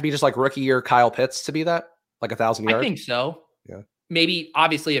 Does he have to be just like rookie year Kyle Pitts to be that? Like 1,000 yards? I think so. Yeah. Maybe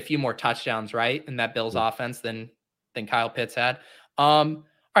obviously a few more touchdowns, right? In that Bills offense than Kyle Pitts had.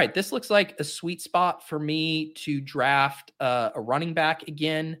 All right, this looks like a sweet spot for me to draft a running back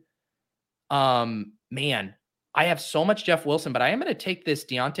again. Man, I have so much Jeff Wilson, but I am going to take this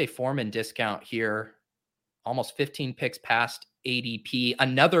Deontay Foreman discount here, almost 15 picks past ADP.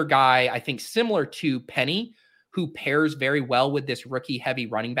 Another guy, I think, similar to Penny, who pairs very well with this rookie heavy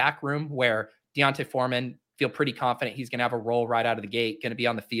running back room where Deontay Foreman, feel pretty confident he's going to have a role right out of the gate, going to be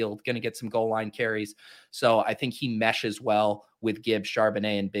on the field, going to get some goal line carries. So I think he meshes well with Gibbs,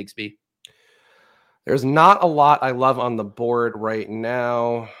 Charbonnet, and Bigsby. There's not a lot I love on the board right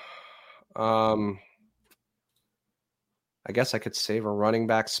now. I guess I could save a running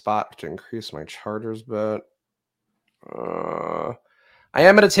back spot to increase my Chargers bet. I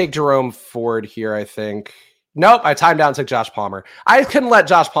am going to take Jerome Ford here, I think. Nope, I timed out and took Josh Palmer. I couldn't let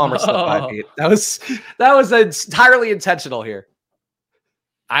Josh Palmer slip by me. That was entirely intentional here.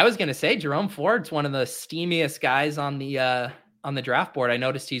 I was going to say Jerome Ford's one of the steamiest guys on the draft board. I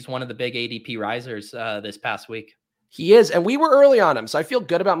noticed he's one of the big ADP risers this past week. He is, and we were early on him, so I feel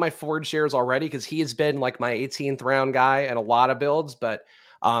good about my Ford shares already because he has been like my 18th round guy in a lot of builds, but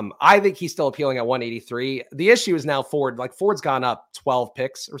I think he's still appealing at 183. The issue is now Ford. Like Ford's gone up 12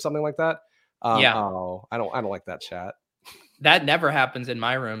 picks or something like that. Yeah. Oh, I don't like that chat. That never happens in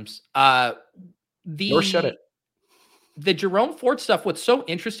my rooms. Nor should it. The Jerome Ford stuff, what's so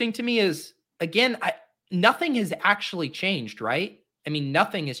interesting to me is, again, nothing has actually changed, right? I mean,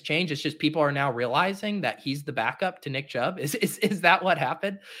 nothing has changed. It's just people are now realizing that he's the backup to Nick Chubb. Is that what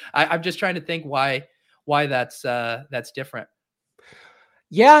happened? I'm just trying to think why that's different.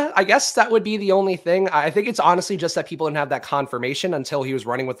 Yeah, I guess that would be the only thing. I think it's honestly just that people didn't have that confirmation until he was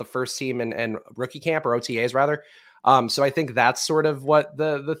running with the first team and rookie camp, or OTAs rather. So I think that's sort of what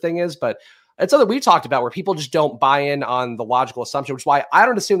the thing is. But it's something we talked about where people just don't buy in on the logical assumption, which is why I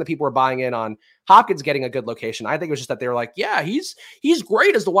don't assume that people are buying in on Hopkins getting a good location. I think it was just that they were like, yeah, he's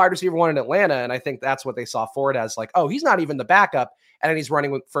great as the wide receiver one in Atlanta. And I think that's what they saw Ford as, like, oh, he's not even the backup. And then he's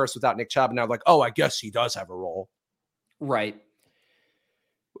running first without Nick Chubb. And now like, oh, I guess he does have a role. Right.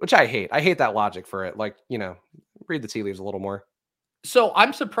 Which I hate. I hate that logic for it. Like, read the tea leaves a little more. So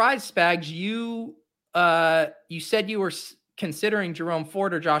I'm surprised, Spags, you said you were considering Jerome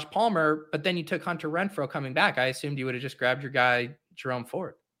Ford or Josh Palmer, but then you took Hunter Renfrow coming back. I assumed you would have just grabbed your guy, Jerome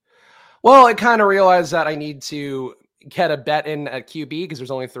Ford. Well, I kind of realized that I need to get a bet in at QB because there's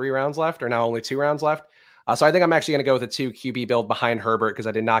only 3 rounds left, or now only 2 rounds left. So I think I'm actually going to go with a 2 QB build behind Herbert because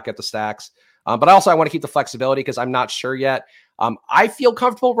I did not get the stacks. But also I want to keep the flexibility because I'm not sure yet. I feel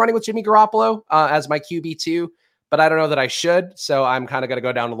comfortable running with Jimmy Garoppolo as my QB2, but I don't know that I should. So I'm kind of going to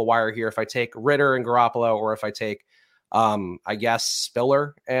go down to the wire here if I take Ritter and Garoppolo, or if I take, I guess,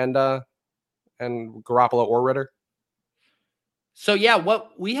 Spiller and Garoppolo or Ritter. So yeah,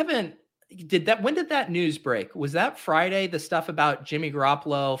 when did that news break? Was that Friday, the stuff about Jimmy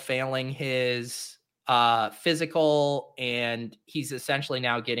Garoppolo failing his physical, and he's essentially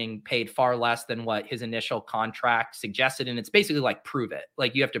now getting paid far less than what his initial contract suggested? And it's basically like, prove it.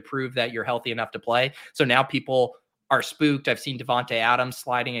 Like, you have to prove that you're healthy enough to play. So now people are spooked. I've seen Devontae Adams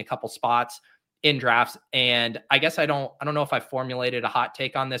sliding a couple spots in drafts. And I guess I don't know if I formulated a hot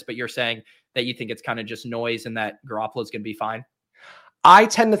take on this, but you're saying that you think it's kind of just noise and that Garoppolo is going to be fine. I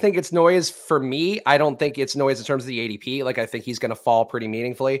tend to think it's noise for me. I don't think it's noise in terms of the ADP. Like, I think he's going to fall pretty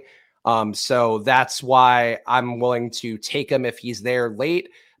meaningfully. So that's why I'm willing to take him if he's there late,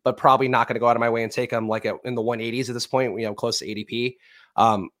 but probably not going to go out of my way and take him like in the 180s at this point, close to ADP.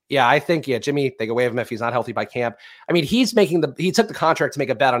 I think, Jimmy, they go away with him if he's not healthy by camp. I mean, he took the contract to make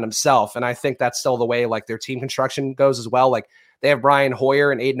a bet on himself. And I think that's still the way like their team construction goes as well. Like, they have Brian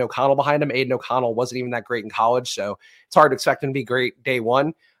Hoyer and Aiden O'Connell behind him. Aiden O'Connell wasn't even that great in college, so it's hard to expect him to be great day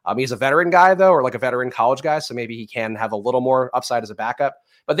one. He's a veteran guy though, or like a veteran college guy. So maybe he can have a little more upside as a backup,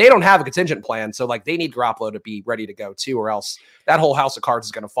 but they don't have a contingent plan. So like, they need Garoppolo to be ready to go too, or else that whole house of cards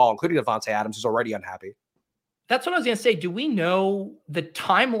is going to fall, including Devontae Adams, who's already unhappy. That's what I was going to say. Do we know the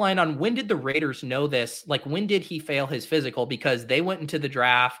timeline on when did the Raiders know this? Like, when did he fail his physical? Because they went into the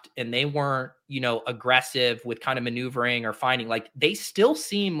draft and they weren't, aggressive with kind of maneuvering or finding, like, they still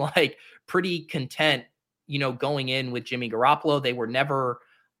seem like pretty content, going in with Jimmy Garoppolo. They were never,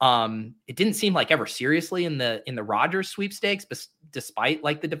 it didn't seem like ever seriously in the Rodgers sweepstakes, but despite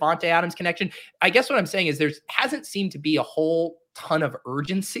like the Devontae Adams connection. I guess what I'm saying is hasn't seemed to be a whole ton of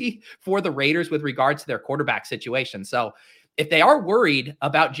urgency for the Raiders with regards to their quarterback situation. So if they are worried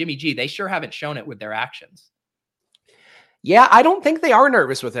about Jimmy G, they sure haven't shown it with their actions. Yeah, I don't think they are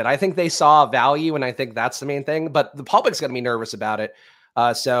nervous with it. I think they saw value, and I think that's the main thing, but the public's going to be nervous about it.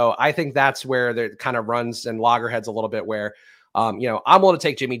 So I think that's where there kind of runs and loggerheads a little bit, where I'm willing to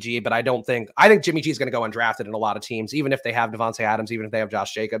take Jimmy G, but I think Jimmy G is going to go undrafted in a lot of teams, even if they have Devontae Adams, even if they have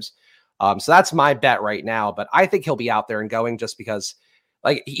Josh Jacobs. So that's my bet right now, but I think he'll be out there and going just because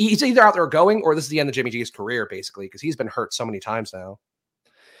like he's either out there going or this is the end of Jimmy G's career, basically, because he's been hurt so many times now.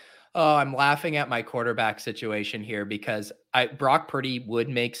 Oh, I'm laughing at my quarterback situation here because Brock Purdy would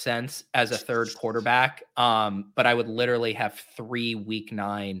make sense as a third quarterback, but I would literally have 3 week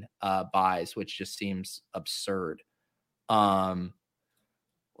 9 buys, which just seems absurd.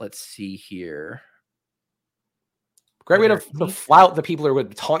 Let's see here. Great way to flout the people who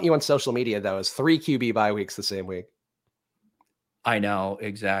would taunt you on social media, though, is 3 QB bye weeks the same week. I know,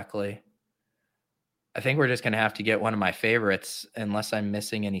 exactly. I think we're just going to have to get one of my favorites unless I'm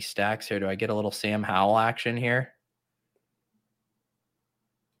missing any stacks here. Do I get a little Sam Howell action here?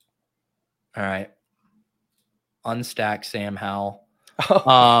 All right. Unstack Sam Howell.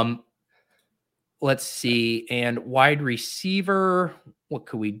 Let's see. And wide receiver, what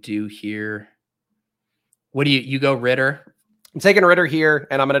could we do here? What do you go Ritter? I'm taking Ritter here,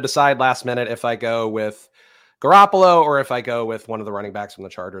 and I'm going to decide last minute if I go with Garoppolo or if I go with one of the running backs from the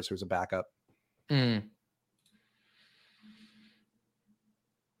Chargers who's a backup. So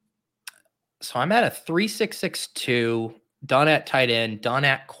I'm at a 3.662, done at tight end, done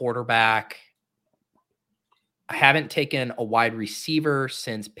at quarterback. I haven't taken a wide receiver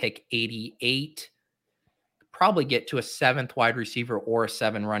since pick 88. Probably get to a 7th wide receiver or a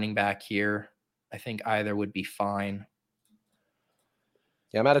 7 running back here. I think either would be fine.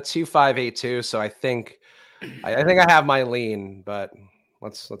 Yeah, I'm at a 2.582, so I think I have my lean, but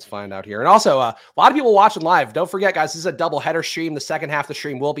let's find out here. And also, a lot of people watching live. Don't forget, guys, this is a double header stream. The second half of the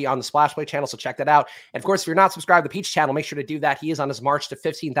stream will be on the Splash Play channel, so check that out. And of course, if you're not subscribed to the Peach channel, make sure to do that. He is on his march to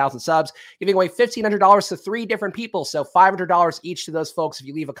 15,000 subs, giving away $1,500 to 3 different people. So $500 each to those folks if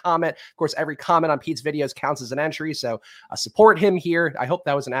you leave a comment. Of course, every comment on Pete's videos counts as an entry. So support him here. I hope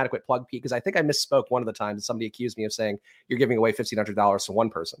that was an adequate plug, Pete, because I think I misspoke one of the times. Somebody accused me of saying you're giving away $1,500 to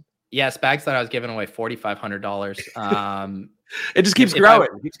one person. Yeah, Spags thought I was giving away $4,500. It just keeps growing.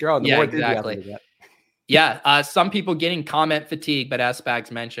 It keeps growing. Yeah, exactly. Yeah, some people getting comment fatigue, but as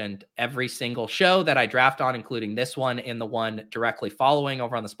Spags mentioned, every single show that I draft on, including this one and the one directly following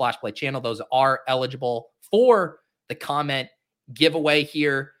over on the Splash Play channel, those are eligible for the comment giveaway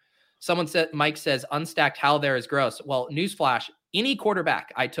here. Someone said, Mike says, unstacked Hal there is gross. Well, newsflash, any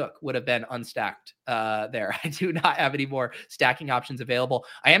quarterback I took would have been unstacked there. I do not have any more stacking options available.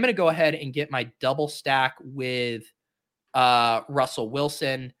 I am going to go ahead and get my double stack with Russell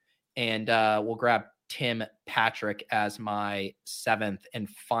Wilson, and we'll grab Tim Patrick as my 7th and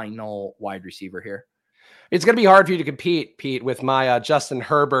final wide receiver here. It's going to be hard for you to compete, Pete, with my Justin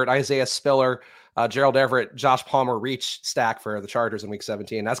Herbert, Isaiah Spiller, Gerald Everett, Josh Palmer reach stack for the Chargers in week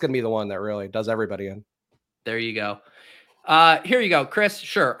 17. That's going to be the one that really does everybody in. There you go. Here you go, Chris.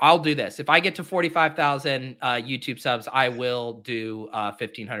 Sure, I'll do this. If I get to 45,000 YouTube subs, I will do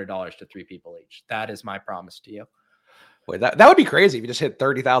 $1,500 to 3 people each. That is my promise to you. Wait, that would be crazy if you just hit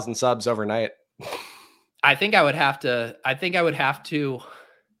 30,000 subs overnight. I think I would have to. If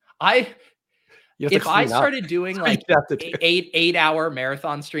I started doing like 8-hour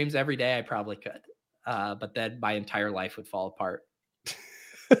marathon streams every day, I probably could. But then my entire life would fall apart.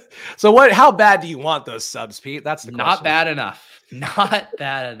 So how bad do you want those subs, Pete? That's the question. Not bad enough. Not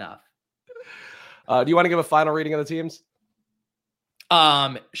bad enough. Do you want to give a final reading of the teams?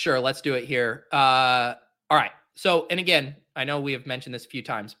 Sure. Let's do it here. All right. So, and again, I know we have mentioned this a few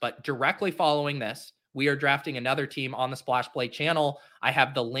times, but directly following this, we are drafting another team on the Splash Play channel. I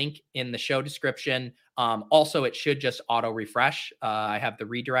have the link in the show description. Also, it should just auto refresh. I have the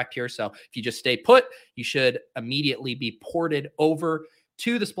redirect here. So if you just stay put, you should immediately be ported over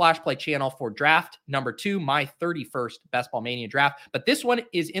to the Splash Play channel for draft number 2, my 31st Best Ball Mania draft. But this one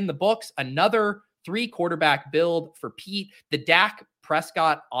is in the books. Another 3 quarterback build for Pete. The Dak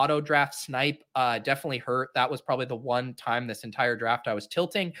Prescott auto draft snipe definitely hurt. That was probably the one time this entire draft I was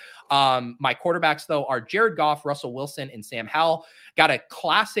tilting. My quarterbacks, though, are Jared Goff, Russell Wilson, and Sam Howell. Got a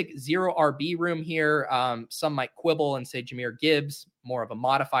classic 0 RB room here. Some might quibble and say Jahmyr Gibbs, more of a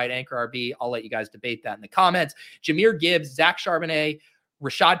modified anchor RB. I'll let you guys debate that in the comments. Jahmyr Gibbs, Zach Charbonnet,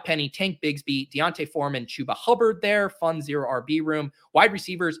 Rashad Penny, Tank Bigsby, Deontay Foreman, Chuba Hubbard there. Fun 0 RB room. Wide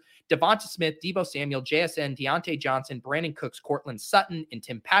receivers, Devonta Smith, Deebo Samuel, JSN, Deontay Johnson, Brandon Cooks, Cortland Sutton, and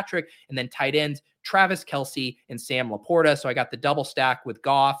Tim Patrick. And then tight ends, Travis Kelce and Sam Laporta. So I got the double stack with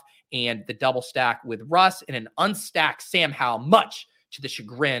Goff and the double stack with Russ and an unstacked Sam Howell, much to the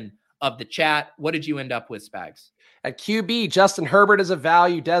chagrin of the chat. What did you end up with, Spags? At QB, Justin Herbert is a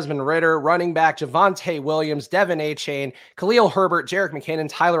value, Desmond Ridder, running back, Javonte Williams, Devin Achane, Khalil Herbert, Jerick McKinnon,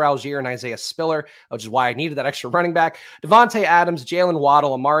 Tyler Algier, and Isaiah Spiller, which is why I needed that extra running back. Devontae Adams, Jalen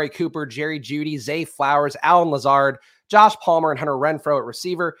Waddle, Amari Cooper, Jerry Jeudy, Zay Flowers, Alan Lazard, Josh Palmer, and Hunter Renfrow at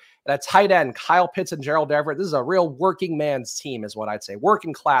receiver. And at tight end, Kyle Pitts and Gerald Everett. This is a real working man's team is what I'd say.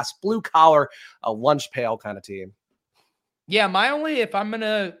 Working class, blue collar, a lunch pail kind of team. Yeah, my only, if I'm going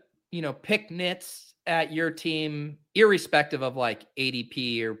to, pick nits at your team, irrespective of like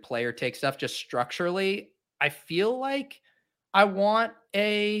ADP or player take stuff, just structurally, I feel like I want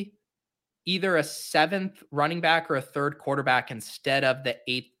either a 7th running back or a 3rd quarterback instead of the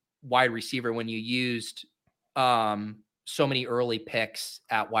 8th wide receiver when you used so many early picks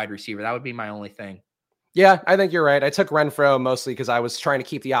at wide receiver. That would be my only thing. Yeah, I think you're right. I took Renfrow mostly because I was trying to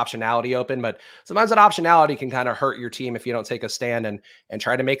keep the optionality open, but sometimes that optionality can kind of hurt your team if you don't take a stand and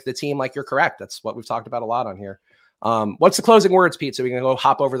try to make the team like you're correct. That's what we've talked about a lot on here. What's the closing words, Pete? So we can go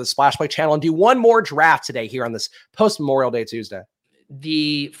hop over to the Splash Play channel and do one more draft today here on this post-Memorial Day Tuesday.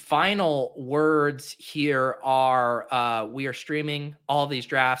 The final words here are we are streaming all of these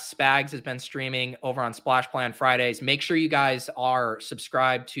drafts. Spags has been streaming over on Splash Play on Fridays. Make sure you guys are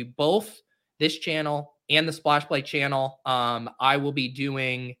subscribed to both this channel and the Splash Play channel. I will be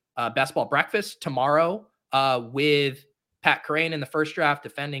doing Best Ball Breakfast tomorrow with Pat Crane in the first draft,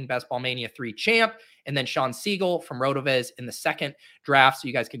 defending Best Ball Mania 3 champ, and then Sean Siegel from Rotoviz in the second draft. So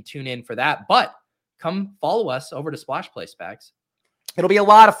you guys can tune in for that. But come follow us over to Splash Play, Spags. It'll be a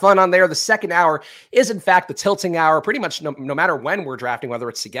lot of fun on there. The second hour is, in fact, the tilting hour. Pretty much no matter when we're drafting, whether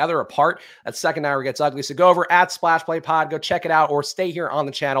it's together or apart, that second hour gets ugly. So go over at Splash Play Pod, go check it out, or stay here on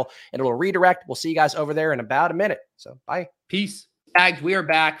the channel, and it'll redirect. We'll see you guys over there in about a minute. So bye. Peace. Spags, we are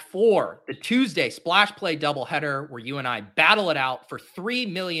back for the Tuesday Splash Play doubleheader where you and I battle it out for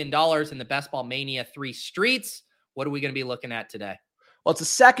 $3 million in the Best Ball Mania 3 streets. What are we going to be looking at today? Well, it's the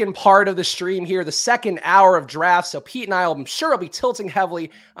second part of the stream here, the second hour of drafts. So Pete and I, I'm sure, will be tilting heavily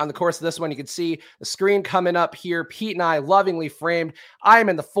on the course of this one. You can see the screen coming up here. Pete and I lovingly framed. I'm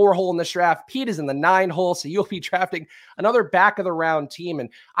in the 4-hole in this draft. Pete is in the 9-hole. So you'll be drafting another back of the round team. And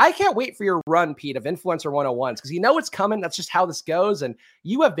I can't wait for your run, Pete, of Influencer 101s because you know it's coming. That's just how this goes. And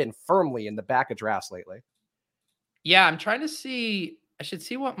you have been firmly in the back of drafts lately. Yeah, I'm trying to see. I should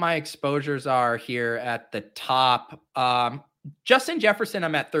see what my exposures are here at the top. Justin Jefferson,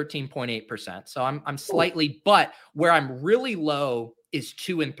 I'm at 13.8%. So I'm slightly, but where I'm really low is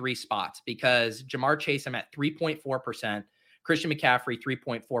 2 and 3 spots because Jamar Chase, I'm at 3.4%. Christian McCaffrey,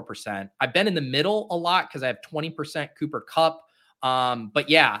 3.4%. I've been in the middle a lot because I have 20% Cooper Kupp. But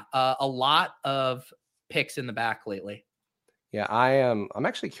yeah, a lot of picks in the back lately. Yeah, I'm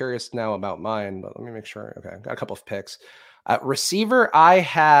actually curious now about mine, but let me make sure. Okay, I've got a couple of picks. Receiver, I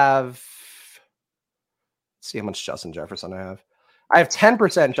have. See how much Justin Jefferson I have. I have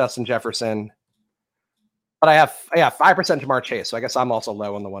 10% Justin Jefferson, but I have 5% Jamar Chase. So I guess I'm also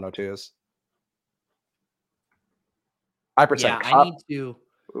low on the 102s. 5%. Yeah, Cup. I need to.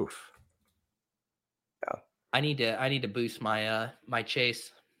 Oof. Yeah. I need to boost my my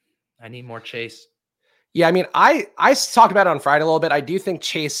Chase. I need more Chase. Yeah, I mean, I talked about it on Friday a little bit. I do think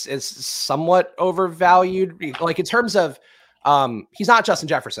Chase is somewhat overvalued, like in terms of. He's not Justin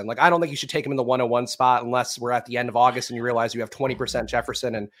Jefferson. Like, I don't think you should take him in the 101 spot unless we're at the end of August and you realize you have 20%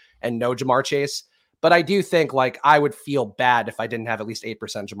 Jefferson and no Jamar Chase. But I do think like I would feel bad if I didn't have at least 8%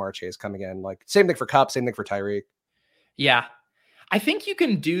 Jamar Chase coming in. Like same thing for Kupp, same thing for Tyreek. Yeah. I think you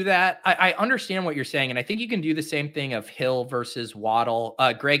can do that. I understand what you're saying. And I think you can do the same thing of Hill versus Waddle.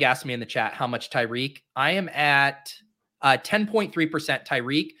 Greg asked me in the chat, how much Tyreek? I am at 10.3%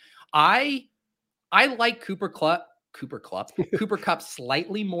 Tyreek. I like Cooper Kupp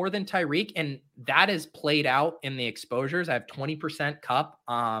slightly more than Tyreek, and that is played out in the exposures. I have 20% Kupp.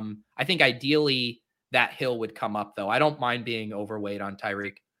 I think ideally that Hill would come up though. I don't mind being overweight on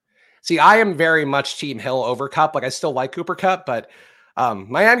Tyreek. See, I am very much team Hill over Kupp. Like I still like Cooper Kupp, but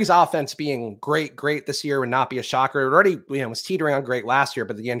Miami's offense being great this year would not be a shocker. It already, was teetering on great last year,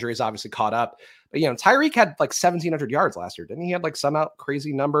 but the injuries obviously caught up. But Tyreek had like 1,700 yards last year. Didn't he have like some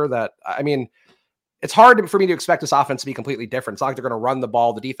crazy number that, I mean, it's hard for me to expect this offense to be completely different. It's not like they're going to run the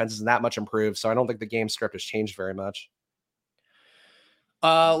ball. The defense isn't that much improved. So I don't think the game script has changed very much.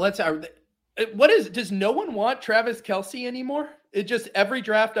 Does no one want Travis Kelce anymore? It just every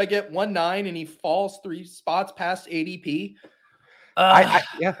draft I get 1-9 and he falls 3 spots past ADP. I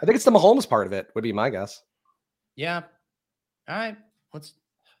think it's the Mahomes part of it would be my guess. Yeah. All right.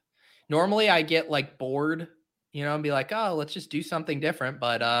 Normally I get like bored, and be like, oh, let's just do something different.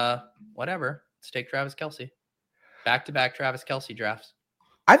 But whatever. Let's take Travis Kelce. Back-to-back Travis Kelce drafts.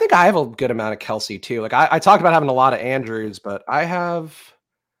 I think I have a good amount of Kelsey too. Like I talked about having a lot of Andrews, but I have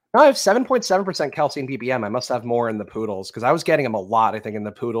 7.7% Kelsey and BBM. I must have more in the Poodles because I was getting him a lot, I think, in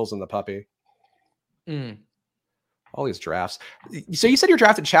the Poodles and the Puppy. All these drafts. So you said you're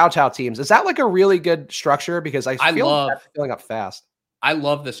drafted Chow Chow teams. Is that like a really good structure? Because I feel like that's filling up fast. I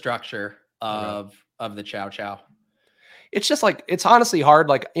love the structure of the Chow Chow. It's just like, it's honestly hard.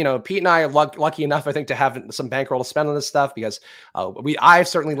 Like, you know, Pete and I are lucky enough, I think, to have some bankroll to spend on this stuff because I've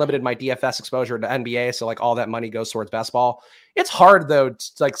certainly limited my DFS exposure to NBA. So like all that money goes towards best ball. It's hard though,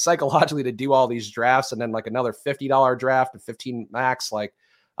 like psychologically to do all these drafts and then like another $50 draft and 15 max. Like,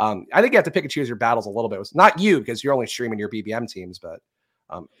 I think you have to pick and choose your battles a little bit. It's not you because you're only streaming your BBM teams, but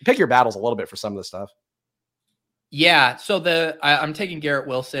pick your battles a little bit for some of the stuff. Yeah. So I'm taking Garrett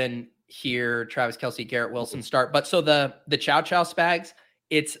Wilson here, Travis Kelce, Garrett Wilson start. But so the Chow Chow Spags,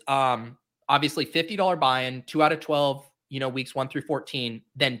 it's obviously $50 buy-in, 2 out of 12, weeks 1 through 14,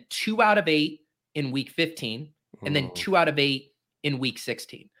 then 2 out of 8 in week 15, and then 2 out of 8 in week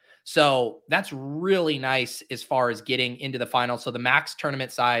 16. So that's really nice as far as getting into the final. So the max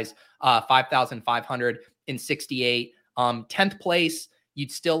tournament size, 5,568. 10th place,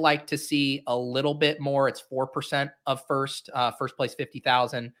 you'd still like to see a little bit more. It's 4% of first place,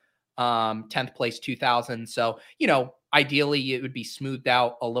 50,000. 10th place, 2,000. So, ideally it would be smoothed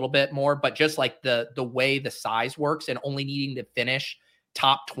out a little bit more, but just like the way the size works and only needing to finish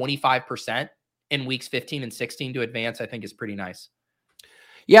top 25% in weeks 15 and 16 to advance, I think is pretty nice.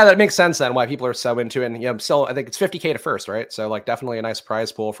 Yeah, that makes sense then why people are so into it. And still, I think it's 50K to first, right? So like definitely a nice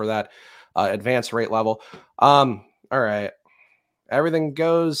prize pool for that advanced rate level. All right. Everything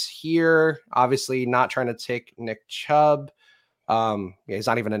goes here. Obviously not trying to take Nick Chubb. He's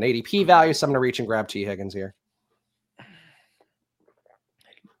not even an ADP value, so I'm going to reach and grab T. Higgins here.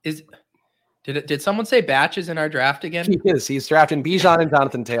 Did someone say Batch is in our draft again? He is. He's drafting Bijan and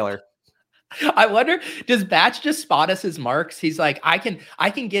Jonathan Taylor. I wonder, does Batch just spot us as marks? He's like, I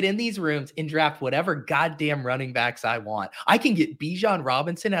can get in these rooms and draft whatever goddamn running backs I want. I can get Bijan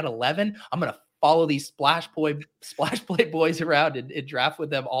Robinson at 11. I'm going to follow these splash play boys around and draft with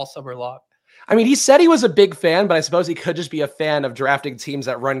them all summer long. I mean, he said he was a big fan, but I suppose he could just be a fan of drafting teams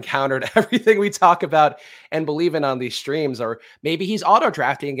that run counter to everything we talk about and believe in on these streams. Or maybe he's auto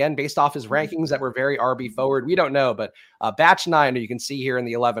drafting again based off his rankings that were very RB forward. We don't know, but Batch 9, who you can see here in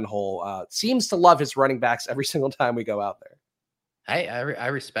the 11 hole, seems to love his running backs every single time we go out there. I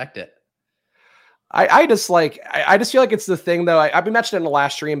respect it. I just feel like it's the thing though. I've been mentioning in the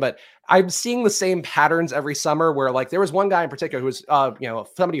last stream, but I'm seeing the same patterns every summer where like there was one guy in particular who was,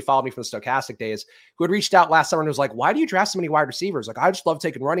 somebody who followed me from the Stochastic days who had reached out last summer and was like, why do you draft so many wide receivers? Like, I just love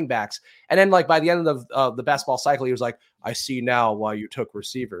taking running backs. And then like by the end of the best ball cycle, he was like, I see now why you took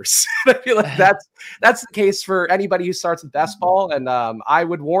receivers. I feel like that's the case for anybody who starts with best ball. And I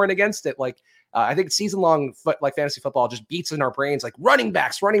would warn against it. Like, I think season-long fantasy football just beats in our brains like running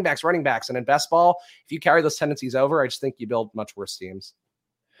backs. And in best ball, if you carry those tendencies over, I just think you build much worse teams.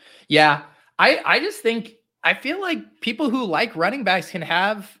 Yeah, I feel like people who like running backs can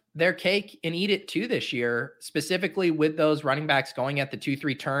have their cake and eat it too this year, specifically with those running backs going at the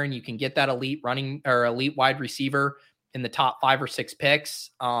 2-3 turn. You can get that elite running or elite wide receiver in the top 5 or 6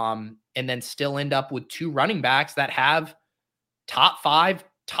 picks, and then still end up with 2 running backs that have top 5,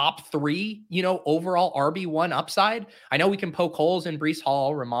 top 3, overall RB1 upside. I know we can poke holes in Breece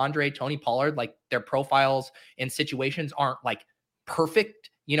Hall, Ramondre, Tony Pollard, like their profiles and situations aren't like perfect.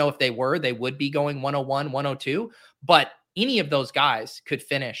 If they were, they would be going 101, 102, but any of those guys could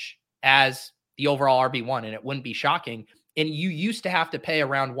finish as the overall RB1 and it wouldn't be shocking. And you used to have to pay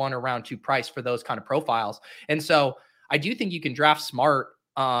around 1 or round 2 price for those kind of profiles. And so I do think you can draft smart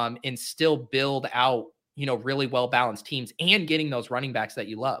and still build out really well-balanced teams and getting those running backs that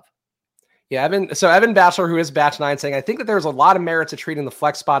you love. Yeah, Evan Batchelor, who is Batch 9, saying, I think that there's a lot of merit to treating the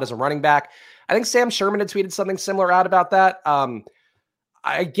flex spot as a running back. I think Sam Sherman had tweeted something similar out about that.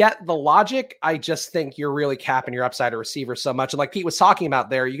 I get the logic. I just think you're really capping your upside to receiver so much. And like Pete was talking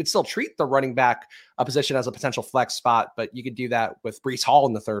about there, you could still treat the running back position as a potential flex spot, but you could do that with Breece Hall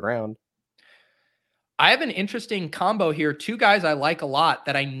in the 3rd round. I have an interesting combo here. 2 guys I like a lot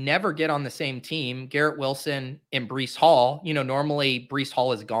that I never get on the same team, Garrett Wilson and Breece Hall. Normally Breece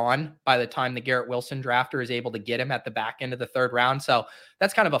Hall is gone by the time the Garrett Wilson drafter is able to get him at the back end of the 3rd round. So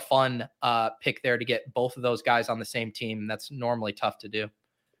that's kind of a fun pick there to get both of those guys on the same team. That's normally tough to do.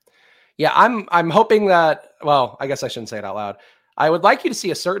 Yeah, I'm hoping that, well, I guess I shouldn't say it out loud. I would like you to see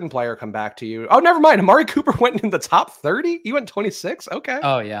a certain player come back to you. Oh, never mind. Amari Cooper went in the top 30. He went 26. Okay.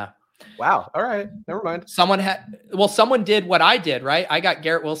 Oh yeah. Wow. All right. Never mind. Someone did what I did, right? I got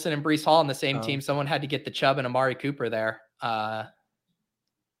Garrett Wilson and Breece Hall on the same team. Someone had to get the Chubb and Amari Cooper there.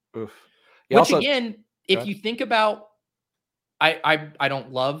 Oof. Which again, if you think about, I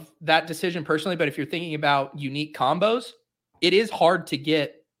don't love that decision personally, but if you're thinking about unique combos, it is hard to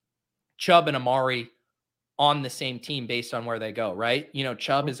get Chubb and Amari on the same team based on where they go, right? You know,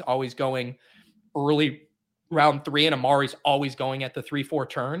 Chubb is always going early round 3 and Amari's always going at the 3-4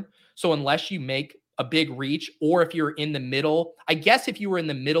 turn. So unless you make a big reach, or if you're in the middle, I guess if you were in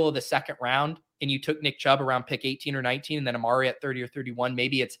the middle of the second round and you took Nick Chubb around pick 18 or 19 and then Amari at 30 or 31,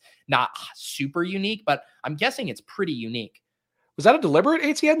 maybe it's not super unique, but I'm guessing it's pretty unique. Was that a deliberate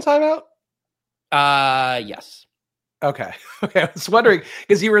ATN timeout? Yes. Okay. I was wondering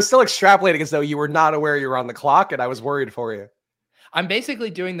because you were still extrapolating as though you were not aware you were on the clock, and I was worried for you. I'm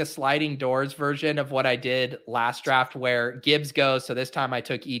basically doing the sliding doors version of what I did last draft where Gibbs goes. So this time I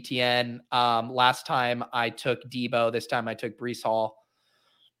took ETN. Last time I took Debo. This time I took Breece Hall.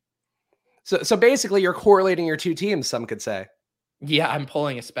 So basically you're correlating your two teams, some could say. Yeah, I'm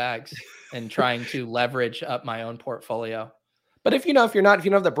pulling a Spags and trying to leverage up my own portfolio. But if you don't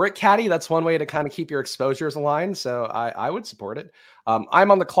have the brick caddy, that's one way to kind of keep your exposures aligned. So I would support it.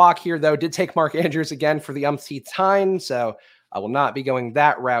 I'm on the clock here, though. Did take Mark Andrews again for the umpteenth time. So I will not be going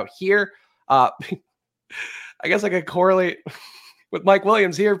that route here. I guess I could correlate with Mike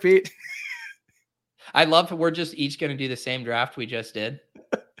Williams here, Pete. I love we're just each going to do the same draft we just did.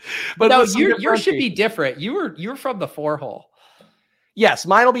 But no, yours should be different. You were from the 4-hole. Yes,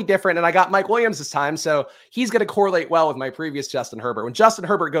 mine will be different, and I got Mike Williams this time, so he's going to correlate well with my previous Justin Herbert. When Justin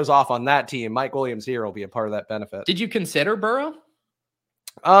Herbert goes off on that team, Mike Williams here will be a part of that benefit. Did you consider Burrow?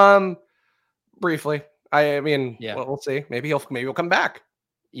 Briefly. I mean, yeah. We'll see. Maybe he'll come back.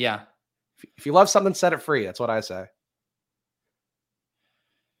 Yeah. If you love something, set it free. That's what I say.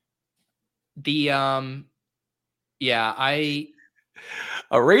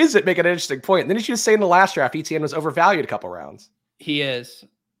 Raise it, make an interesting point. Didn't you just say in the last draft, ETN was overvalued a couple rounds? He is.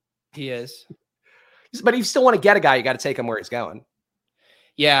 But if you still want to get a guy, you got to take him where he's going.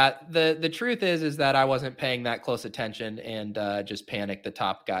 Yeah. The truth is that I wasn't paying that close attention and just panicked the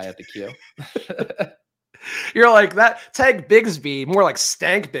top guy at the queue. You're like that tag Bigsby, more like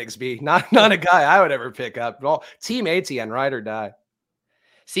Stank Bigsby, not a guy I would ever pick up. Well, team ATN, ride or die.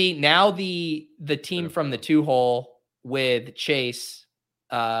 See, now the team from the 2-hole with Chase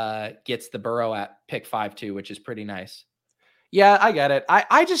gets the Burrow at pick 5 too, which is pretty nice. Yeah, I get it.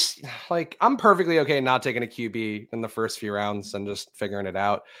 I just I'm perfectly okay not taking a QB in the first few rounds and just figuring it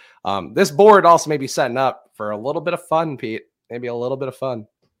out. This board also may be setting up for a little bit of fun, Pete. Maybe a little bit of fun.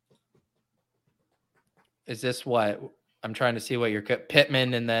 Is this what I'm trying to see what you're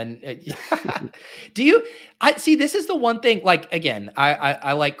Pittman and then I see this is the one thing like again,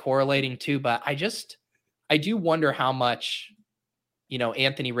 I like correlating too, but I do wonder how much,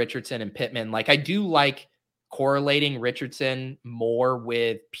 Anthony Richardson and Pittman, like I do like correlating Richardson more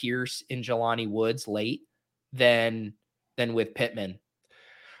with Pierce and Jelani Woods late than with Pittman.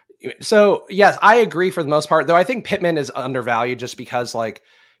 So yes, I agree for the most part, though I think Pittman is undervalued just because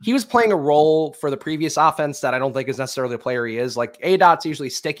he was playing a role for the previous offense that I don't think is necessarily the player he is. Like A-Dot's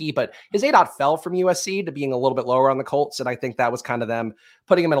usually sticky, but his A-Dot fell from USC to being a little bit lower on the Colts. And I think that was kind of them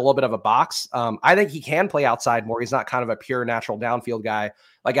putting him in a little bit of a box. I think he can play outside more. He's not kind of a pure natural downfield guy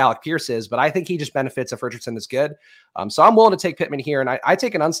like Alec Pierce is, but I think he just benefits if Richardson is good. So I'm willing to take Pittman here. And I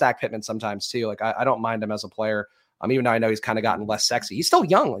take an unstacked Pittman sometimes too. Like I don't mind him as a player. Even though I know he's kind of gotten less sexy. He's still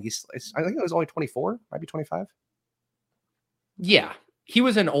young. I think he was only 24, maybe 25. Yeah. He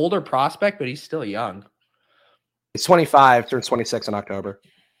was an older prospect, but he's still young. He's 25, turns 26 in October.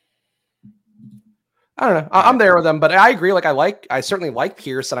 I don't know. I'm there with him, but I agree. I certainly like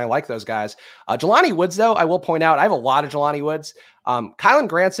Pierce and I like those guys. Jelani Woods, though, I will point out, I have a lot of Jelani Woods. Kylan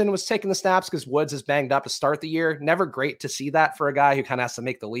Granson was taking the snaps because Woods is banged up to start the year. Never great to see that for a guy who kind of has to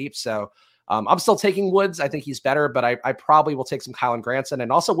make the leap. So I'm still taking Woods. I think he's better, but I probably will take some Kylan Granson.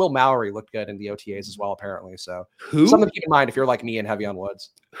 And also Will Mallory looked good in the OTAs as well, apparently. So something to keep in mind if you're like me and heavy on Woods.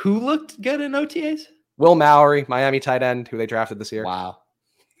 Who looked good in OTAs? Will Mallory, Miami tight end, who they drafted this year. Wow.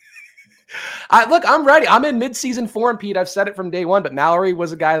 Look, I'm ready. I'm in mid-season form, Pete. I've said it from day one, but Mallory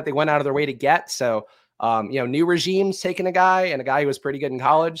was a guy that they went out of their way to get. So, new regimes taking a guy and a guy who was pretty good in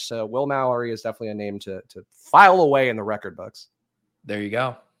college. So Will Mallory is definitely a name to file away in the record books. There you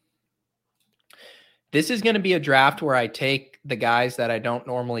go. This is going to be a draft where I take the guys that I don't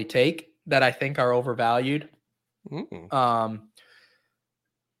normally take that I think are overvalued. And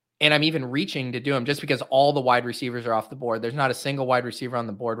I'm even reaching to do them just because all the wide receivers are off the board. There's not a single wide receiver on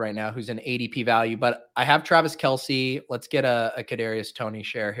the board right now who's an ADP value, but I have Travis Kelce. Let's get a Kadarius Toney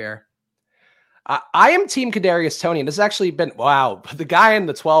share here. I am team Kadarius Toney, and this has actually been wow. The guy in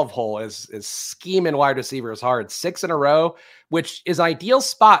the 12 hole is scheming wide receivers hard, 6 in a row, which is an ideal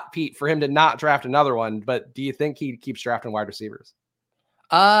spot, Pete, for him to not draft another one. But do you think he keeps drafting wide receivers?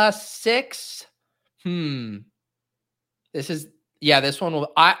 6. This one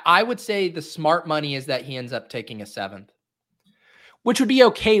will. I would say the smart money is that he ends up taking a 7th, which would be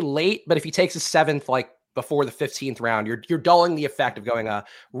okay late. But if he takes a 7th, like before the 15th round, you're dulling the effect of going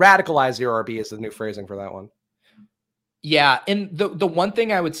radicalized zero RB is the new phrasing for that one. Yeah. And the one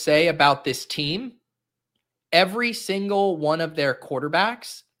thing I would say about this team, every single one of their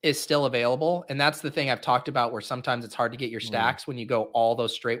quarterbacks is still available. And that's the thing I've talked about where sometimes it's hard to get your stacks when you go all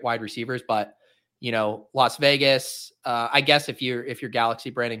those straight wide receivers. But, Las Vegas, I guess if you're Galaxy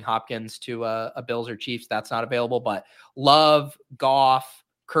branding Hopkins to a Bills or Chiefs, that's not available. But Love, Goff,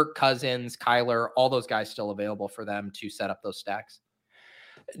 Kirk Cousins, Kyler, all those guys still available for them to set up those stacks.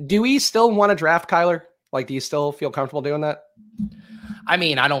 Do we still want to draft Kyler? Like, do you still feel comfortable doing that? I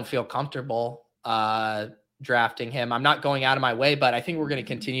mean, I don't feel comfortable drafting him. I'm not going out of my way, but I think we're going to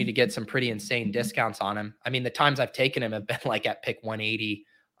continue to get some pretty insane discounts on him. I mean, the times I've taken him have been like at pick 180,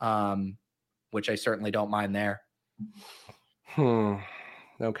 which I certainly don't mind there.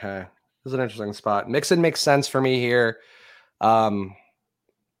 Okay. This is an interesting spot. Mixon makes sense for me here.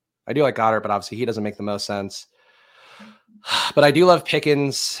 I do like Goddard, but obviously he doesn't make the most sense. But I do love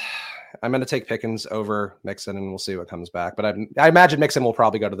Pickens. I'm going to take Pickens over Mixon, and we'll see what comes back. But I imagine Mixon will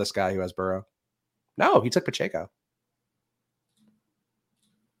probably go to this guy who has Burrow. No, he took Pacheco.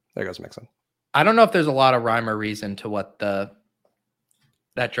 There goes Mixon. I don't know if there's a lot of rhyme or reason to what that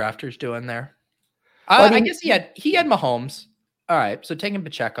drafter's doing there. I guess he had Mahomes. All right, so taking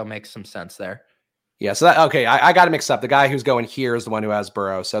Pacheco makes some sense there. Yeah, so I got to mix up. The guy who's going here is the one who has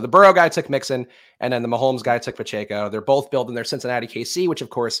Burrow. So the Burrow guy took Mixon, and then the Mahomes guy took Pacheco. They're both building their Cincinnati KC, which of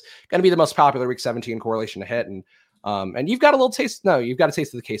course going to be the most popular Week 17 correlation to hit. And you've got a little taste. No, you've got a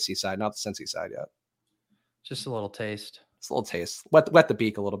taste of the KC side, not the Cincy side yet. Just a little taste. It's a little taste. Wet the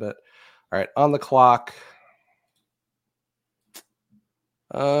beak a little bit. All right, on the clock.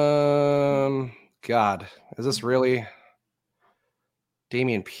 God, is this really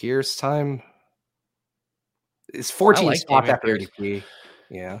Dameon Pierce time? It's 14 spot after ADP.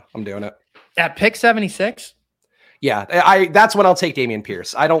 Yeah, I'm doing it. At pick 76? Yeah, that's when I'll take Dameon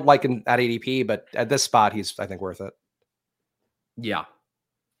Pierce. I don't like him at ADP, but at this spot, he's, I think, worth it. Yeah.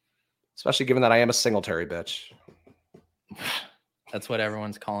 Especially given that I am a Singletary bitch. That's what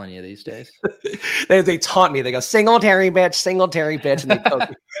everyone's calling you these days. They taunt me. They go, Singletary bitch, and they poke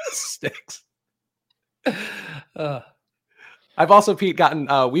me with sticks. I've also, Pete,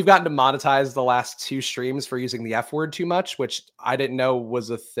 we've gotten to monetize the last 2 streams for using the F word too much, which I didn't know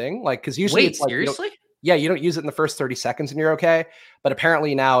was a thing. Like, because usually it's like, seriously? You don't use it in the first 30 seconds and you're okay. But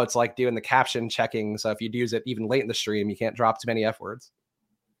apparently now it's like doing the caption checking. So if you use it even late in the stream, you can't drop too many F words.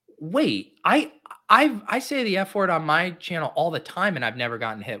 Wait, I say the F word on my channel all the time, and I've never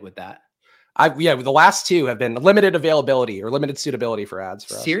gotten hit with that. The last 2 have been limited availability or limited suitability for ads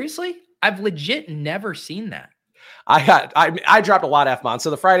for us. Seriously? I've legit never seen that. I dropped a lot of F-bombs. So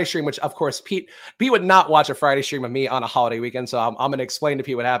the Friday stream, which of course Pete would not watch a Friday stream of me on a holiday weekend. So I'm going to explain to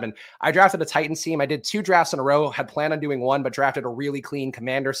Pete what happened. I drafted a Titans team. I did 2 drafts in a row, had planned on doing 1, but drafted a really clean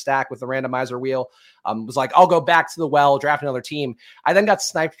commander stack with the randomizer wheel. Was like, I'll go back to the well, draft another team. I then got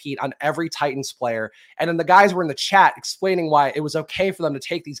sniped, Pete, on every Titans player. And then the guys were in the chat explaining why it was okay for them to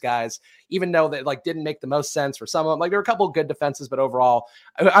take these guys, even though they didn't make the most sense for some of them. Like, there were a couple of good defenses, but overall,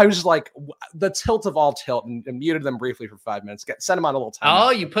 I was just like the tilt of all tilt and muted them briefly for 5 minutes. Sent them on a little timeout. Oh,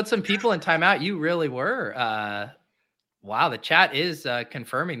 you put some people in timeout. You really were. Wow, the chat is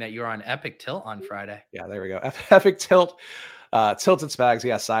confirming that you're on Epic Tilt on Friday. Yeah, there we go. Epic Tilt. Tilted Spags.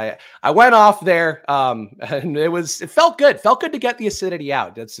 Yes, I went off there. And it felt good. Felt good to get the acidity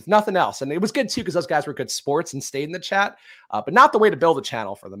out. It's if nothing else. And it was good too, because those guys were good sports and stayed in the chat. But not the way to build a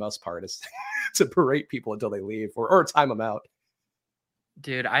channel for the most part is to berate people until they leave or time them out.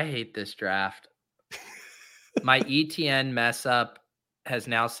 Dude, I hate this draft. My ETN mess up has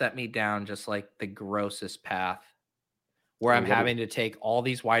now set me down just like the grossest path where I'm having to take all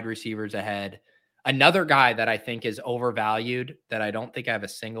these wide receivers ahead. Another guy that I think is overvalued that I don't think I have a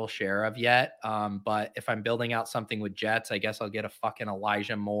single share of yet. But if I'm building out something with Jets, I guess I'll get a fucking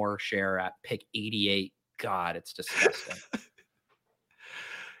Elijah Moore share at pick 88. God, it's disgusting.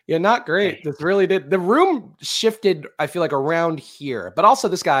 Yeah, not great. This really did. The room shifted, I feel like, around here. But also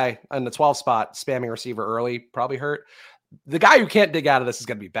this guy on the 12 spot, spamming receiver early, probably hurt. The guy who can't dig out of this is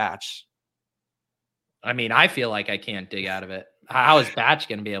going to be Batch. I mean, I feel like I can't dig out of it. How is Batch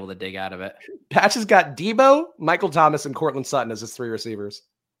going to be able to dig out of it? Batch has got Debo, Michael Thomas, and Cortland Sutton as his 3 receivers.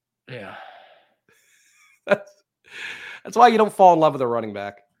 Yeah. That's why you don't fall in love with a running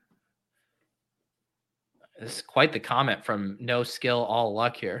back. This is quite the comment from No Skill All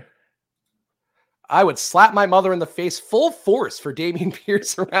Luck here. I would slap my mother in the face full force for Dameon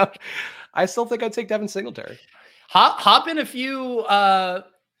Pierce around. I still think I'd take Devin Singletary. Hop in a few,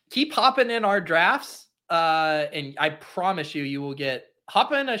 keep hopping in our drafts. And I promise you will get,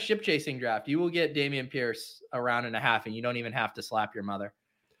 hop in a ship chasing draft. You will get Dameon Pierce a round and a half, and you don't even have to slap your mother.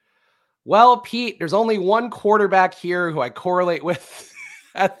 Well, Pete, there's only one quarterback here who I correlate with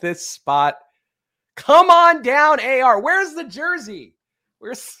at this spot. Come on down, AR. Where's the jersey?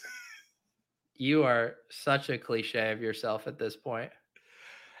 You are such a cliche of yourself at this point.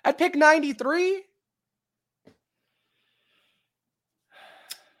 At pick 93?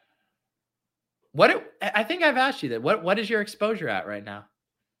 I think I've asked you that. What is your exposure at right now?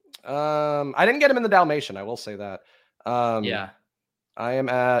 I didn't get him in the Dalmatian. I will say that. Yeah. I am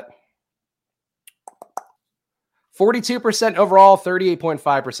at 42% overall,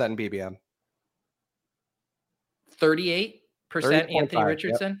 38.5% in BBM. 38% Anthony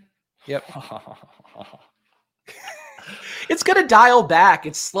Richardson? Yep. It's going to dial back.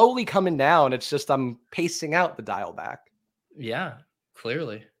 It's slowly coming down. It's just I'm pacing out the dial back. Yeah,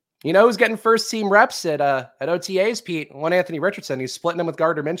 clearly. You know who's getting first team reps at OTAs, Pete? One Anthony Richardson. He's splitting them with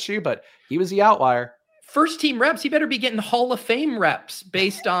Gardner Minshew, but he was the outlier. First team reps, he better be getting Hall of Fame reps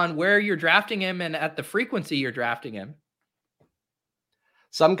based on where you're drafting him and at the frequency you're drafting him.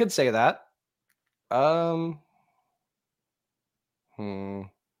 Some could say that. You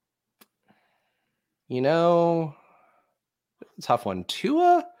know, tough one.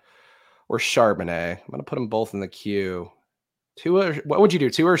 Tua or Charbonnet? I'm going to put them both in the queue. Tua, what would you do?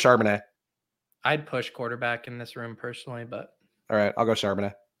 Tua or Charbonnet? I'd push quarterback in this room personally, but. All right, I'll go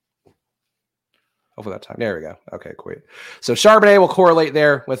Charbonnet. Hopefully that time. There we go. Okay, great. So Charbonnet will correlate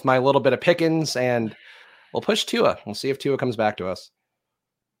there with my little bit of Pickens, and we'll push Tua. We'll see if Tua comes back to us.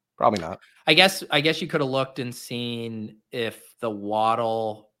 Probably not. I guess you could have looked and seen if the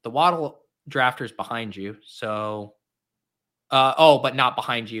Waddle drafter's behind you. So, but not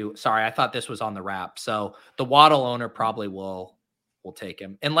behind you. Sorry, I thought this was on the wrap. So the Waddle owner probably will take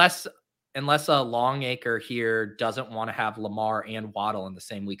him unless a Longacre here doesn't want to have Lamar and Waddle in the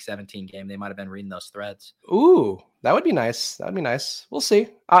same Week 17 game. They might have been reading those threads. Ooh, that would be nice. That would be nice. We'll see.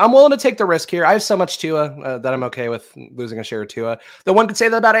 I'm willing to take the risk here. I have so much Tua that I'm okay with losing a share of Tua. The one could say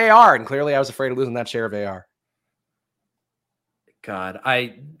that about AR, and clearly I was afraid of losing that share of AR. God,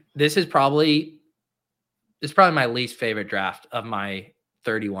 this is probably my least favorite draft of my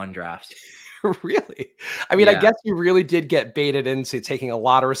 31 drafts. Really? I mean, yeah. I guess you really did get baited into taking a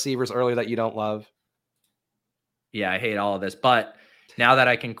lot of receivers early that you don't love. Yeah, I hate all of this. But now that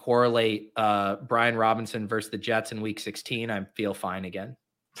I can correlate Brian Robinson versus the Jets in Week 16, I feel fine again.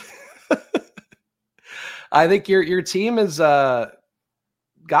 I think your team has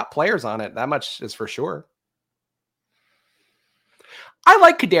got players on it. That much is for sure. I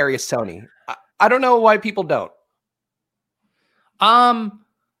like Kadarius Toney. I don't know why people don't.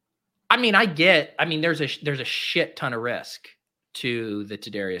 There's a shit ton of risk to the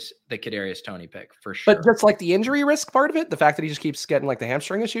Kadarius Toney pick for sure. But just like the injury risk part of it, the fact that he just keeps getting like the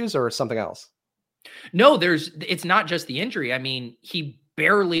hamstring issues or something else. No, it's not just the injury. I mean, he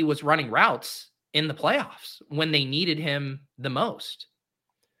barely was running routes in the playoffs when they needed him the most.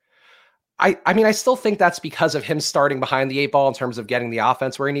 I still think that's because of him starting behind the 8 ball in terms of getting the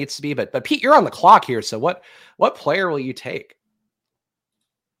offense where he needs to be. But Pete, you're on the clock here. So what player will you take?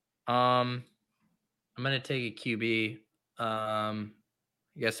 I'm going to take a QB. I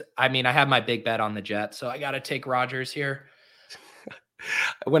have my big bet on the Jets, so I got to take Rodgers here.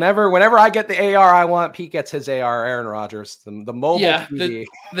 Whenever I get the AR I want, Pete gets his AR, Aaron Rodgers, the mobile QB.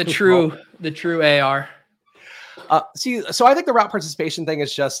 the true AR. So I think the route participation thing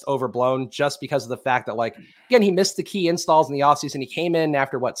is just overblown just because of the fact that, like, again, he missed the key installs in the offseason. He came in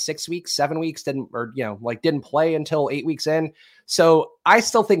after 6 weeks, 7 weeks, didn't play until 8 weeks in. So I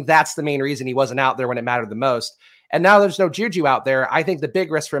still think that's the main reason he wasn't out there when it mattered the most. And now there's no Juju out there. I think the big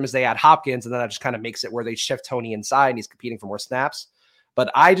risk for him is they add Hopkins, and then that just kind of makes it where they shift Toney inside and he's competing for more snaps.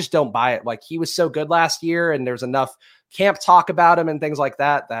 But I just don't buy it. Like, he was so good last year and there's enough camp talk about him and things like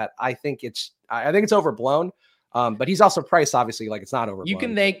that I think it's overblown. But he's also priced, obviously, like it's not overblown. You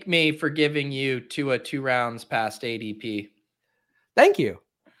can thank me for giving you 2 rounds past ADP. Thank you,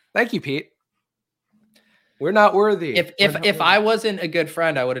 Pete. We're not worthy. If I wasn't a good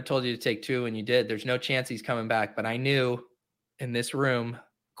friend, I would have told you to take 2, and you did. There's no chance he's coming back, but I knew in this room,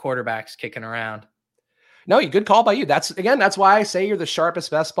 quarterbacks kicking around. No, you good call by you. That's why I say you're the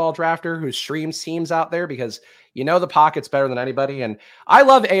sharpest best ball drafter who streams teams out there, because you know the pockets better than anybody. And I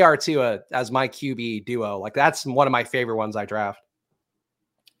love AR2 as my QB duo. Like that's one of my favorite ones I draft.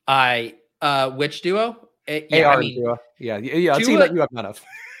 Which duo? Yeah, AR I and mean, Tua. Yeah, a team Tua. that you have none of.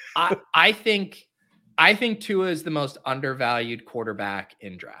 I think Tua is the most undervalued quarterback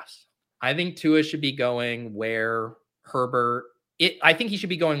in drafts. I think Tua should be going where Herbert. I think he should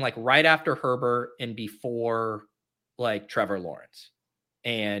be going like right after Herbert and before like Trevor Lawrence.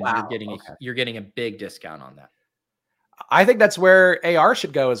 And Wow. you're getting a big discount on that. I think that's where AR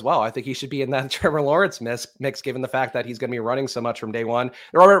should go as well. I think he should be in that Trevor Lawrence mix, given the fact that he's going to be running so much from day one.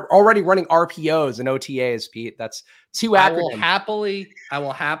 They're already running RPOs and OTAs, Pete. That's two acronyms. I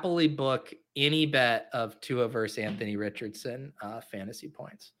will happily book any bet of Tua versus Anthony Richardson fantasy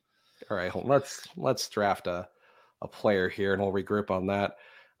points. All right, let's draft a player here, and we'll regroup on that.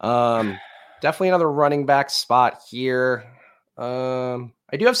 Definitely another running back spot here.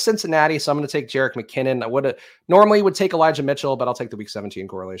 I do have Cincinnati, so I'm going to take Jerick McKinnon. I normally would take Elijah Mitchell, but I'll take the week 17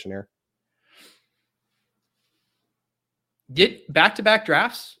 correlation here. Did back-to-back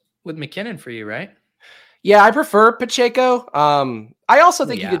drafts with McKinnon for you, right? Yeah, I prefer Pacheco. I also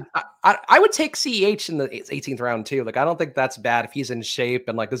think I would take CEH in the 18th round too. Like, I don't think that's bad if he's in shape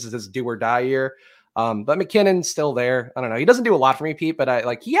and like this is his do or die year. But McKinnon's still there. I don't know. He doesn't do a lot for me, Pete,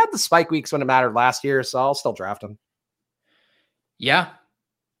 but he had the spike weeks when it mattered last year, so I'll still draft him. Yeah.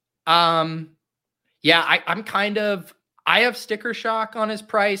 I have sticker shock on his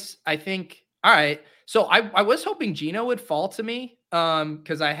price. I think, all right. So I was hoping Geno would fall to me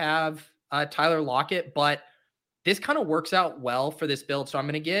because I have Tyler Lockett, but this kind of works out well for this build. So I'm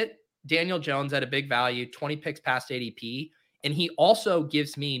going to get Daniel Jones at a big value, 20 picks past ADP. And he also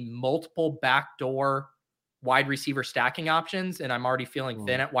gives me multiple backdoor wide receiver stacking options. And I'm already feeling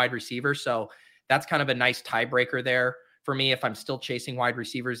thin at wide receiver. So that's kind of a nice tiebreaker there for me if I'm still chasing wide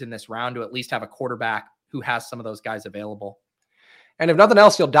receivers in this round, to at least have a quarterback who has some of those guys available. And if nothing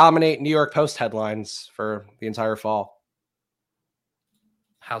else, you'll dominate New York Post headlines for the entire fall.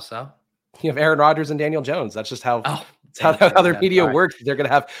 How so? You have Aaron Rodgers and Daniel Jones. That's just how how their media works. They're going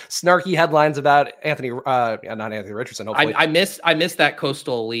to have snarky headlines about not Anthony Richardson. Hopefully, I miss that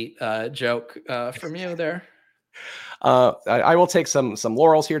Coastal Elite joke from you there. I will take some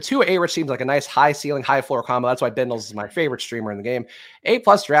laurels here. 2 A-Rich seems like a nice high ceiling, high floor combo. That's why Bindles is my favorite streamer in the game. A+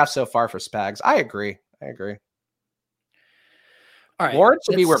 draft so far for Spags. I agree. All right, Lawrence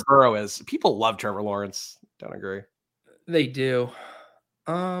should be where Burrow is. People love Trevor Lawrence. Don't agree. They do.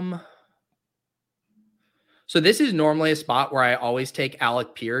 So this is normally a spot where I always take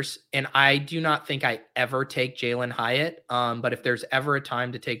Alec Pierce, and I do not think I ever take Jalen Hyatt. But if there's ever a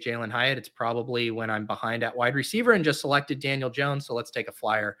time to take Jalen Hyatt, it's probably when I'm behind at wide receiver and just selected Daniel Jones. So let's take a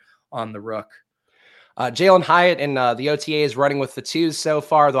flyer on the rook. Jalen Hyatt and the OTA is running with the 2s so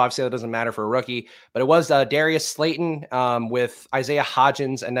far, though obviously that doesn't matter for a rookie. But it was Darius Slayton with Isaiah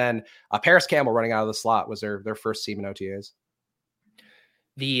Hodgins, and then Paris Campbell running out of the slot was their first team in OTAs.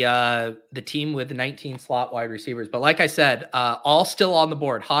 The team with the 19 slot wide receivers. But like I said, all still on the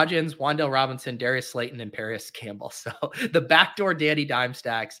board. Hodgins, Wan'Dale Robinson, Darius Slayton, and Paris Campbell. So the backdoor Danny Dime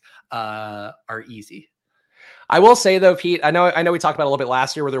stacks are easy. I will say though, Pete, I know we talked about a little bit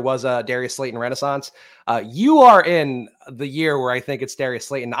last year where there was a Darius Slayton renaissance. You are in the year where I think it's Darius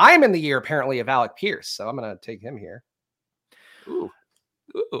Slayton. I'm in the year apparently of Alec Pierce, so I'm going to take him here. Ooh.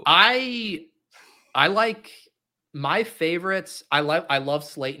 I like my favorites. I love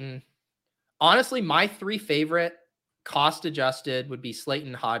Slayton. Honestly, my 3 favorite cost adjusted would be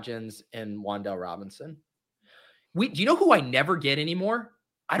Slayton, Hodgins, and Wan'Dale Robinson. Do you know who I never get anymore?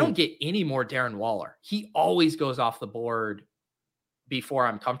 I don't get any more Darren Waller. He always goes off the board before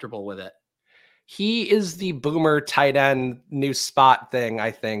I'm comfortable with it. He is the boomer tight end new spot thing,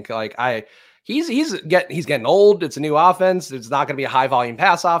 I think. He's getting old. It's a new offense. It's not going to be a high volume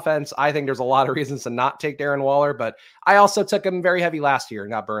pass offense. I think there's a lot of reasons to not take Darren Waller, but I also took him very heavy last year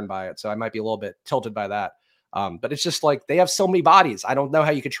and got burned by it. So I might be a little bit tilted by that. But it's just like they have so many bodies. I don't know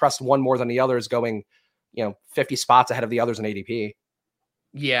how you could trust one more than the others going, 50 spots ahead of the others in ADP.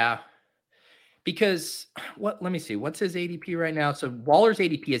 Yeah. Because let me see. What's his ADP right now? So Waller's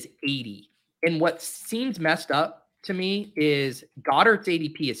ADP is 80. And what seems messed up to me is Goddard's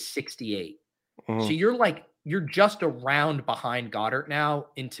ADP is 68. So you're just around behind Goddard now.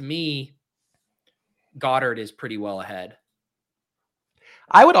 And to me, Goddard is pretty well ahead.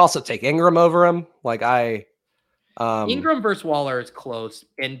 I would also take Ingram over him. Ingram versus Waller is close.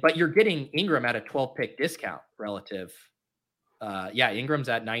 But you're getting Ingram at a 12 pick discount relative. Ingram's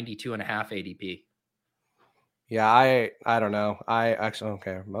at 92.5 ADP. Yeah, I don't know. I actually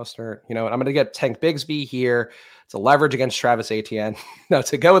okay, Mostert. You know what? I'm gonna get Tank Bigsby here to leverage against Travis Etienne. No,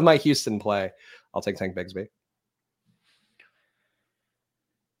 to go with my Houston play, I'll take Tank Bigsby.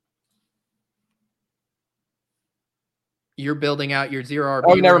 You're building out your zero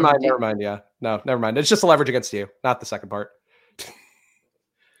Oh, RB never room. mind. Never mind. Yeah, no, never mind. It's just a leverage against you, not the second part. Of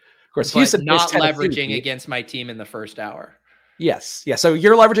course, But Houston is not Tennessee. leveraging against my team in the first hour. Yes, yeah. So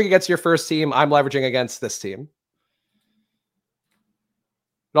you're leveraging against your first team. I'm leveraging against this team.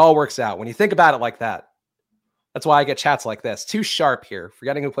 It all works out when you think about it like that. That's why I get chats like this. Too sharp here,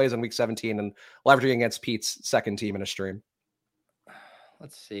 forgetting who plays on week 17 and leveraging against Pete's second team in a stream.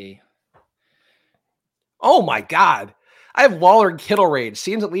 Let's see. Oh my God. I have Waller and Kittle rage.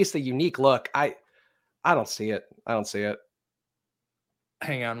 Seems at least a unique look. I don't see it. I don't see it.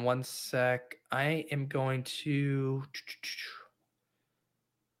 Hang on one sec. I am going to.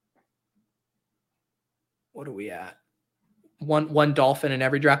 What are we at? One Dolphin in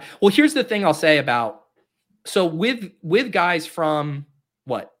every draft. Well, here's the thing I'll say about. So with guys from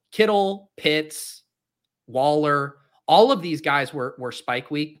what? Kittle, Pitts, Waller, all of these guys were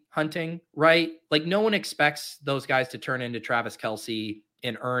spike week hunting, right? Like no one expects those guys to turn into Travis Kelce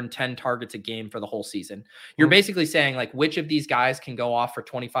and earn 10 targets a game for the whole season. You're basically saying like which of these guys can go off for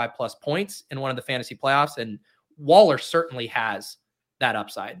 25 plus points in one of the fantasy playoffs, and Waller certainly has that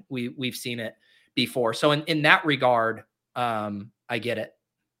upside. We've seen it before. So in that regard, I get it.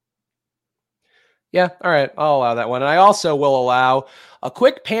 Yeah, all right. I'll allow that one. And I also will allow a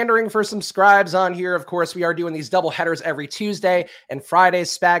quick pandering for some scribes on here. Of course, we are doing these double headers every Tuesday and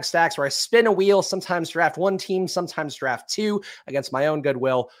Fridays, Spag Stacks, where I spin a wheel, sometimes draft one team, sometimes draft two against my own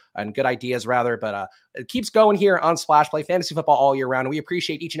goodwill and good ideas, rather. But it keeps going here on Splash Play Fantasy Football all year round. We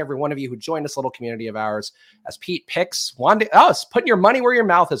appreciate each and every one of you who joined this little community of ours as Pete picks Wandale. Oh, it's putting your money where your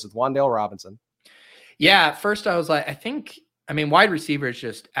mouth is with Wandale Robinson. Yeah, at first I was like, wide receiver is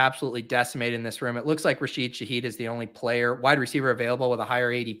just absolutely decimated in this room. It looks like Rashid Shaheed is the only wide receiver available with a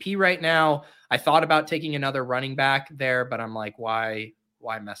higher ADP right now. I thought about taking another running back there, but I'm like, why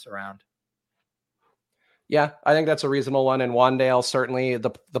mess around? Yeah, I think that's a reasonable one. And Wandale, certainly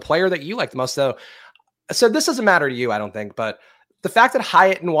the player that you like the most, though. So this doesn't matter to you, I don't think, but the fact that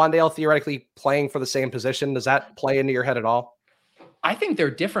Hyatt and Wandale theoretically playing for the same position, does that play into your head at all? I think they're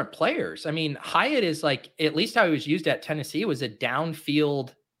different players. I mean, Hyatt is like, at least how he was used at Tennessee, was a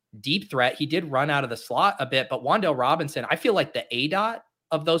downfield deep threat. He did run out of the slot a bit, but Wandale Robinson, I feel like the ADOT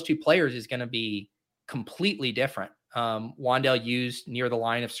of those two players is going to be completely different. Wandale used near the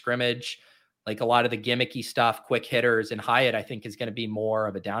line of scrimmage, like a lot of the gimmicky stuff, quick hitters, and Hyatt, I think, is going to be more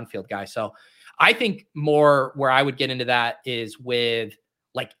of a downfield guy. So I think more where I would get into that is with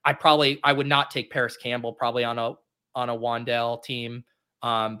like, I would not take Paris Campbell probably on a Wandale team.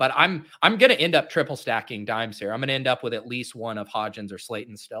 But I'm going to end up triple stacking dimes here. I'm going to end up with at least one of Hodgins or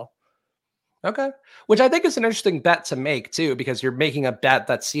Slayton still. Okay. Which I think is an interesting bet to make too, because you're making a bet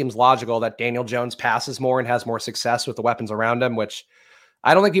that seems logical that Daniel Jones passes more and has more success with the weapons around him, which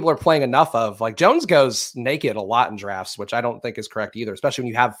I don't think people are playing enough of. Like Jones goes naked a lot in drafts, which I don't think is correct either, especially when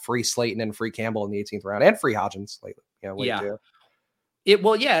you have free Slayton and free Campbell in the 18th round and free Hodgins late, late too.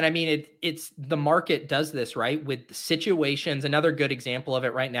 And I mean, it's the market does this, right? With situations. Another good example of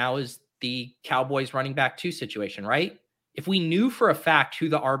it right now is the Cowboys running back 2 situation, right? If we knew for a fact who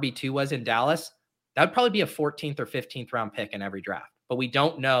the RB2 was in Dallas, that would probably be a 14th or 15th round pick in every draft. But we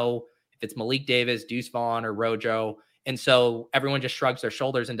don't know if it's Malik Davis, Deuce Vaughn, or Rojo. And so everyone just shrugs their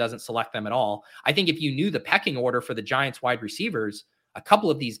shoulders and doesn't select them at all. I think if you knew the pecking order for the Giants wide receivers, a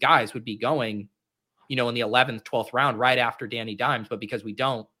couple of these guys would be going, in the 11th, 12th round, right after Danny Dimes. But because we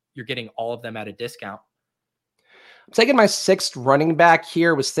don't, you're getting all of them at a discount. I'm taking my 6th running back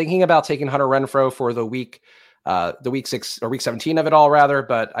here. Was thinking about taking Hunter Renfrow for the week 6 or week 17 of it all, rather,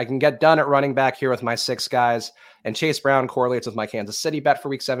 but I can get done at running back here with my 6 guys, and Chase Brown correlates with my Kansas City bet for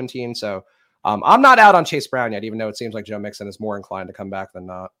week 17. So I'm not out on Chase Brown yet, even though it seems like Joe Mixon is more inclined to come back than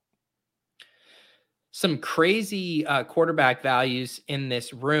not. Some crazy quarterback values in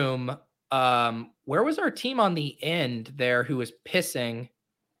this room. Where was our team on the end there who was pissing?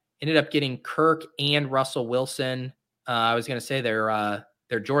 Ended up getting Kirk and Russell Wilson. I was going to say their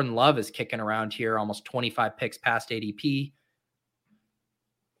Jordan Love is kicking around here, almost 25 picks past ADP.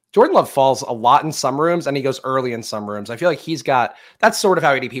 Jordan Love falls a lot in some rooms and he goes early in some rooms. I feel like that's sort of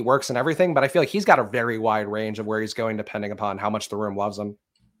how ADP works and everything, but I feel like he's got a very wide range of where he's going depending upon how much the room loves him.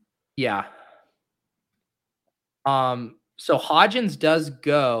 Yeah. So Hodgins does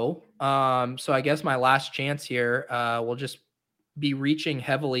go. So I guess my last chance here, will just be reaching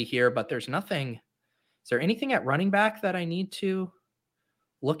heavily here, but there's nothing. Is there anything at running back that I need to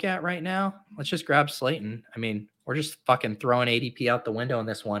look at right now? Let's just grab Slayton. I mean, we're just fucking throwing ADP out the window in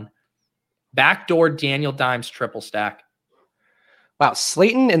this one. Backdoor Daniel Dimes triple stack. Wow,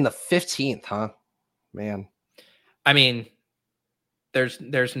 Slayton in the 15th, huh? Man. I mean,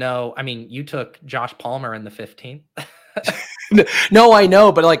 there's no, I mean, you took Josh Palmer in the 15th. No, I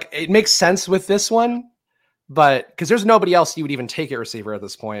know, but like it makes sense with this one, but because there's nobody else you would even take at receiver at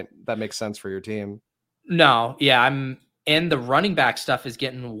this point that makes sense for your team. No, yeah, and the running back stuff is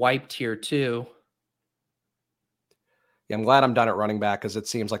getting wiped here too. Yeah, I'm glad I'm done at running back because it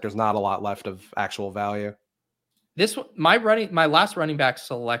seems like there's not a lot left of actual value. My last running back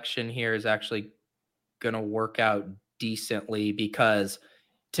selection here is actually going to work out decently because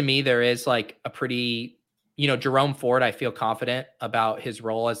to me, there is like a pretty, Jerome Ford, I feel confident about his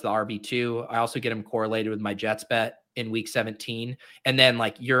role as the RB2. I also get him correlated with my Jets bet in week 17. And then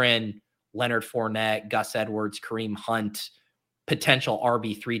like you're in Leonard Fournette, Gus Edwards, Kareem Hunt, potential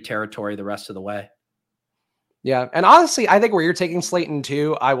RB3 territory the rest of the way. Yeah. And honestly, I think where you're taking Slayton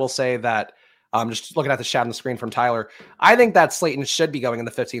too, I will say that just looking at the chat on the screen from Tyler, I think that Slayton should be going in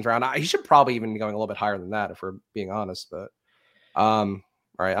the 15th round. He should probably even be going a little bit higher than that if we're being honest. But all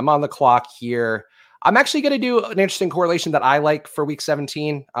right, I'm on the clock here. I'm actually going to do an interesting correlation that I like for week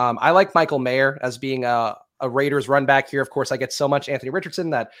 17. I like Michael Mayer as being a Raiders run back here. Of course, I get so much Anthony Richardson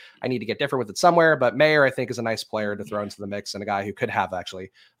that I need to get different with it somewhere. But Mayer, I think, is a nice player to throw into the mix and a guy who could have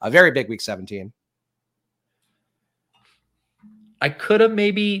actually a very big week 17. I could have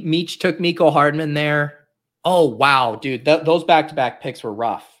maybe Meach took Miko Hardman there. Oh, wow, dude. Those back-to-back picks were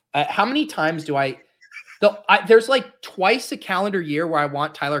rough. How many times do there's like twice a calendar year where I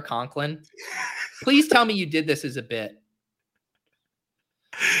want Tyler Conklin. Please tell me you did this as a bit.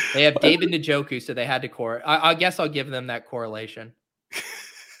 They have David Njoku, so they had to I guess I'll give them that correlation.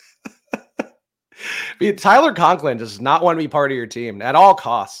 Tyler Conklin does not want to be part of your team at all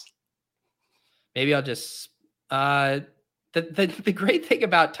costs. Maybe I'll just the great thing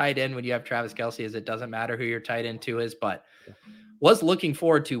about tight end when you have Travis Kelce is it doesn't matter who your tight end 2 is, but was looking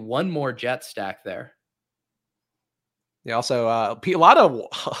forward to one more Jet stack there. Yeah. Also, a lot of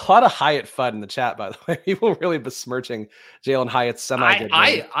Hyatt FUD in the chat. By the way, people really besmirching Jalen Hyatt's semi-good.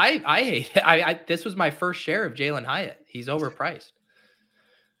 I hate it. This was my first share of Jalen Hyatt. He's overpriced.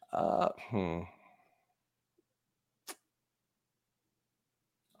 I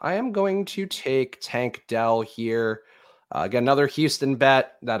am going to take Tank Dell here. Again, another Houston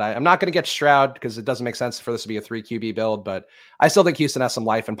bet that I'm not going to get Stroud because it doesn't make sense for this to be a 3 QB build, but I still think Houston has some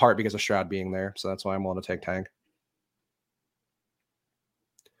life in part because of Stroud being there. So that's why I'm willing to take Tank.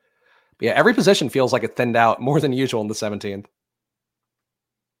 But yeah, every position feels like it thinned out more than usual in the 17th.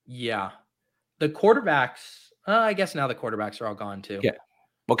 Yeah. The quarterbacks, I guess now the quarterbacks are all gone too. Yeah.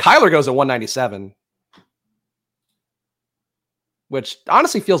 Well, Kyler goes at 197, which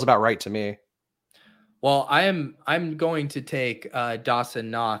honestly feels about right to me. Well, I'm going to take Dawson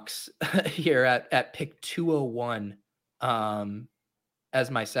Knox here at pick 201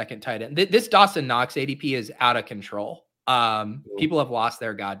 as my second tight end. This Dawson Knox ADP is out of control. People have lost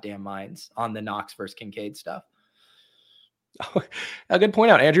their goddamn minds on the Knox versus Kincaid stuff. A good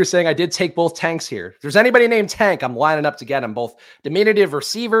point out. Andrew's saying I did take both Tanks here. If there's anybody named Tank, I'm lining up to get them. Both diminutive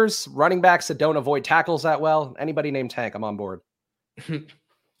receivers, running backs that don't avoid tackles that well. Anybody named Tank, I'm on board.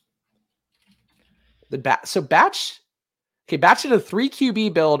 Batch did a 3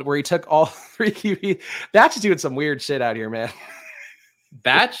 QB build where he took all 3 QB. Batch is doing some weird shit out here, man.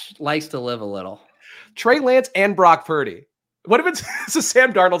 Batch likes to live a little. Trey Lance and Brock Purdy. What if it's so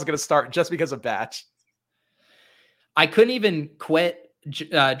Sam Darnold's going to start just because of Batch? I couldn't even quit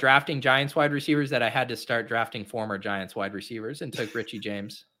drafting Giants wide receivers that I had to start drafting former Giants wide receivers and took Richie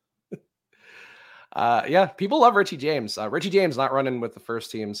James. Yeah, people love Richie James. Richie James not running with the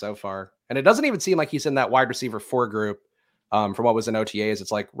first team so far. And it doesn't even seem like he's in that wide receiver 4 group from what was in OTAs.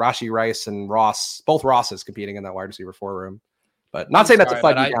 It's like Rashee Rice and Ross, both Rosses competing in that wide receiver 4 room. But not saying that's a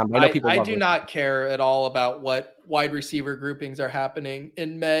FUD down. But I know people I do not care at all about what wide receiver groupings are happening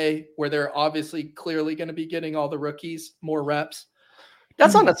in May, where they're obviously clearly going to be getting all the rookies more reps.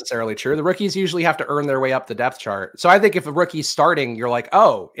 That's not necessarily true. The rookies usually have to earn their way up the depth chart. So I think if a rookie's starting, you're like,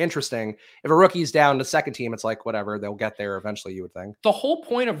 oh, interesting. If a rookie's down to second team, it's like, whatever, they'll get there eventually, you would think. The whole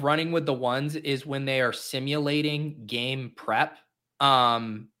point of running with the ones is when they are simulating game prep.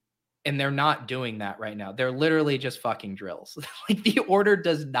 And they're not doing that right now. They're literally just fucking drills. Like the order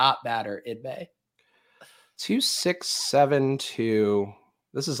does not matter in May. 2672.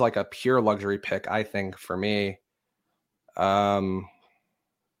 This is like a pure luxury pick, I think, for me.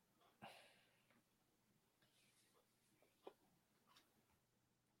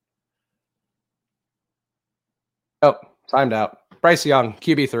 Oh, timed out. Bryce Young,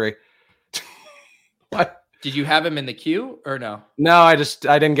 QB3. What? Did you have him in the queue or no? No, I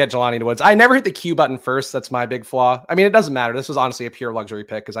didn't get Jelani Woods. I never hit the Q button first. That's my big flaw. I mean, it doesn't matter. This was honestly a pure luxury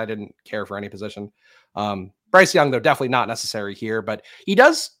pick because I didn't care for any position. Bryce Young, though, definitely not necessary here, but he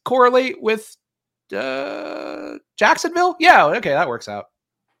does correlate with Jacksonville. Yeah, okay, that works out.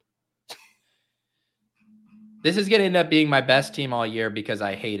 This is going to end up being my best team all year because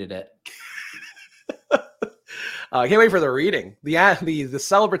I hated it. Can't wait for the reading, the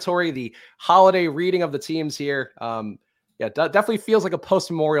celebratory, the holiday reading of the teams here. Definitely feels like a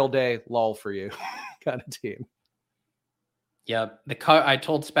post-Memorial Day lull for you kind of team. Yeah, I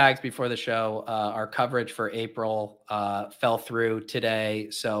told Spags before the show, our coverage for April fell through today,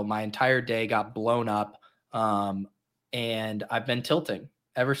 so my entire day got blown up, and I've been tilting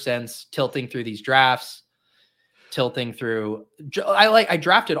ever since. Tilting through these drafts, tilting through. I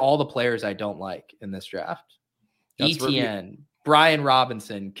drafted all the players I don't like in this draft. ETN, Brian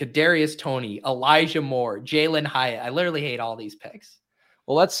Robinson, Kadarius Toney, Elijah Moore, Jalen Hyatt. I literally hate all these picks.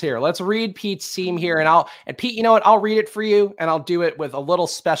 Well, let's read Pete's team here. And Pete, you know what? I'll read it for you, and I'll do it with a little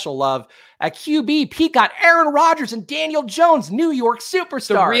special love. At QB, Pete got Aaron Rodgers and Daniel Jones, New York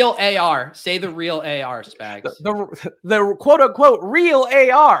superstar. The real AR. Say the real AR, Spags. The quote-unquote real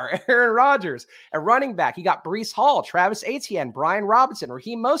AR, Aaron Rodgers. At running back, he got Breece Hall, Travis Etienne, Brian Robinson,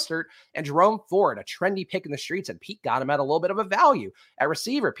 Raheem Mostert, and Jerome Ford, a trendy pick in the streets, and Pete got him at a little bit of a value. At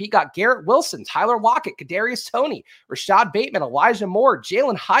receiver, Pete got Garrett Wilson, Tyler Lockett, Kadarius Toney, Rashad Bateman, Elijah Moore,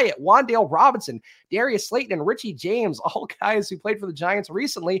 Jalen Hyatt, Wan'Dale Robinson, Darius Slayton, and Richie James, all guys who played for the Giants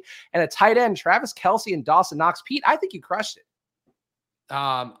recently, and a tight end, Travis Kelce and Dawson Knox. Pete, I think you crushed it.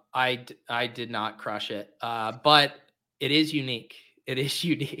 I did not crush it, but it is unique. It is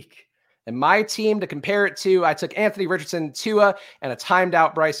unique. And my team to compare it to, I took Anthony Richardson, Tua, and a timed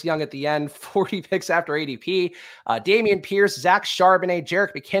out Bryce Young at the end, 40 picks after ADP. Dameon Pierce, Zach Charbonnet,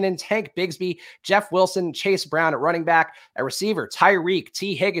 Jerick McKinnon, Tank Bigsby, Jeff Wilson, Chase Brown at running back. At receiver, Tyreek,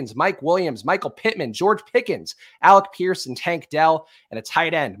 T. Higgins, Mike Williams, Michael Pittman, George Pickens, Alec Pierce, and Tank Dell. And a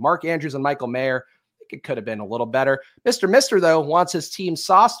tight end, Mark Andrews and Michael Mayer. I think it could have been a little better. Mr. Mister, though, wants his team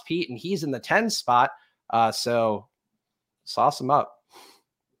sauced, Pete, and he's in the 10 spot. So sauce him up.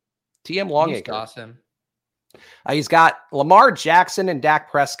 TM Longacre. Awesome. He's got Lamar Jackson and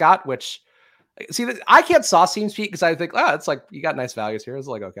Dak Prescott, which, see, I can't sauce teams, Pete, because I think, it's like, you got nice values here. It's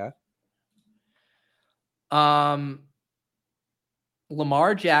like, okay.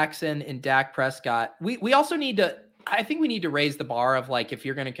 Lamar Jackson and Dak Prescott. We also need to, I think we need to raise the bar of like, if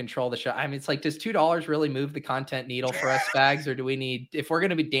you're going to control the show, I mean, it's like, does $2 really move the content needle for us, Spags? Or do we need, if we're going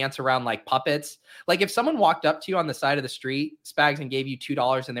to be dance around like puppets, like if someone walked up to you on the side of the street, Spags, and gave you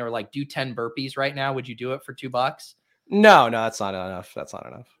 $2 and they were like, do 10 burpees right now, would you do it for $2? No, that's not enough. That's not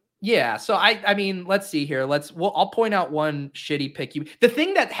enough. Yeah. So I mean, let's see here. I'll point out one shitty pick. The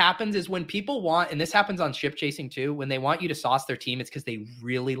thing that happens is when people want, and this happens on ship chasing too, when they want you to sauce their team, it's because they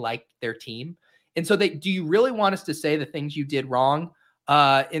really like their team. And so do you really want us to say the things you did wrong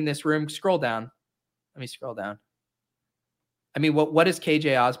in this room? Scroll down. Let me scroll down. I mean, what does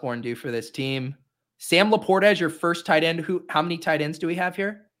KJ Osborne do for this team? Sam Laporta as your first tight end. How many tight ends do we have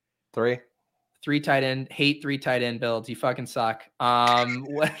here? 3. 3 tight end. Hate 3 tight end builds. You fucking suck.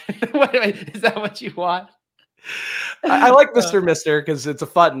 What is that what you want? I like Mr. Mister because it's a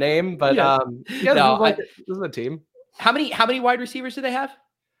fun name, but this is a team. How many wide receivers do they have?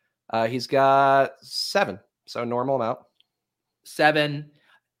 He's got 7, so normal amount. 7.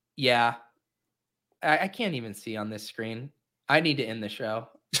 Yeah. I can't even see on this screen. I need to end the show.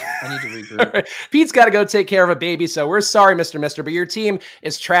 I need to regroup. Right. Pete's got to go take care of a baby, so we're sorry, Mr. Mister, but your team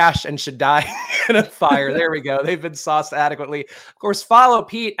is trash and should die in a fire. There we go. They've been sauced adequately. Of course, follow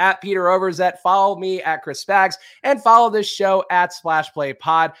Pete at Peter Overzet. Follow me at Chris Spags, and follow this show at Splash Play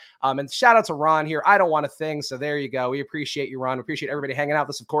Pod. And shout out to Ron here. I don't want a thing, so there you go. We appreciate you, Ron. We appreciate everybody hanging out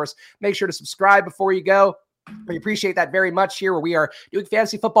with us, of course. Make sure to subscribe before you go. We appreciate that very much here, where we are doing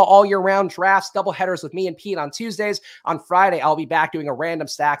fantasy football all year round, drafts, double headers with me and Pete on Tuesdays. On Friday, I'll be back doing a random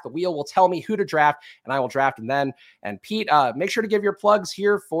stack. The wheel will tell me who to draft, and I will draft them then. And Pete, make sure to give your plugs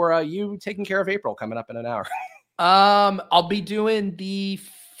here for you taking care of April coming up in an hour. I'll be doing the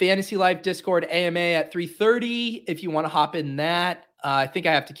Fantasy Life Discord AMA at 3:30 if you want to hop in that. I think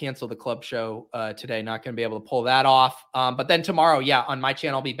I have to cancel the club show today. Not going to be able to pull that off. But then tomorrow, on my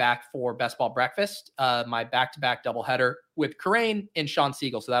channel, I'll be back for Best Ball Breakfast, my back-to-back doubleheader with Karain and Sean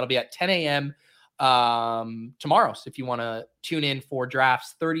Siegel. So that'll be at 10 a.m. Tomorrow. So if you want to tune in for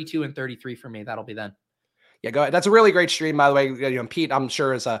drafts 32 and 33 for me, that'll be then. Yeah, go ahead. That's a really great stream, by the way. Pete, I'm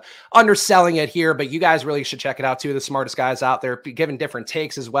sure is underselling it here, but you guys really should check it out too. The smartest guys out there giving different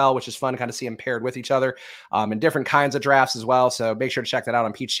takes as well, which is fun to kind of see them paired with each other and different kinds of drafts as well. So make sure to check that out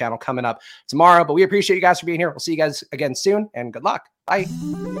on Pete's channel coming up tomorrow. But we appreciate you guys for being here. We'll see you guys again soon, and good luck.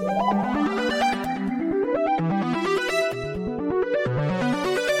 Bye.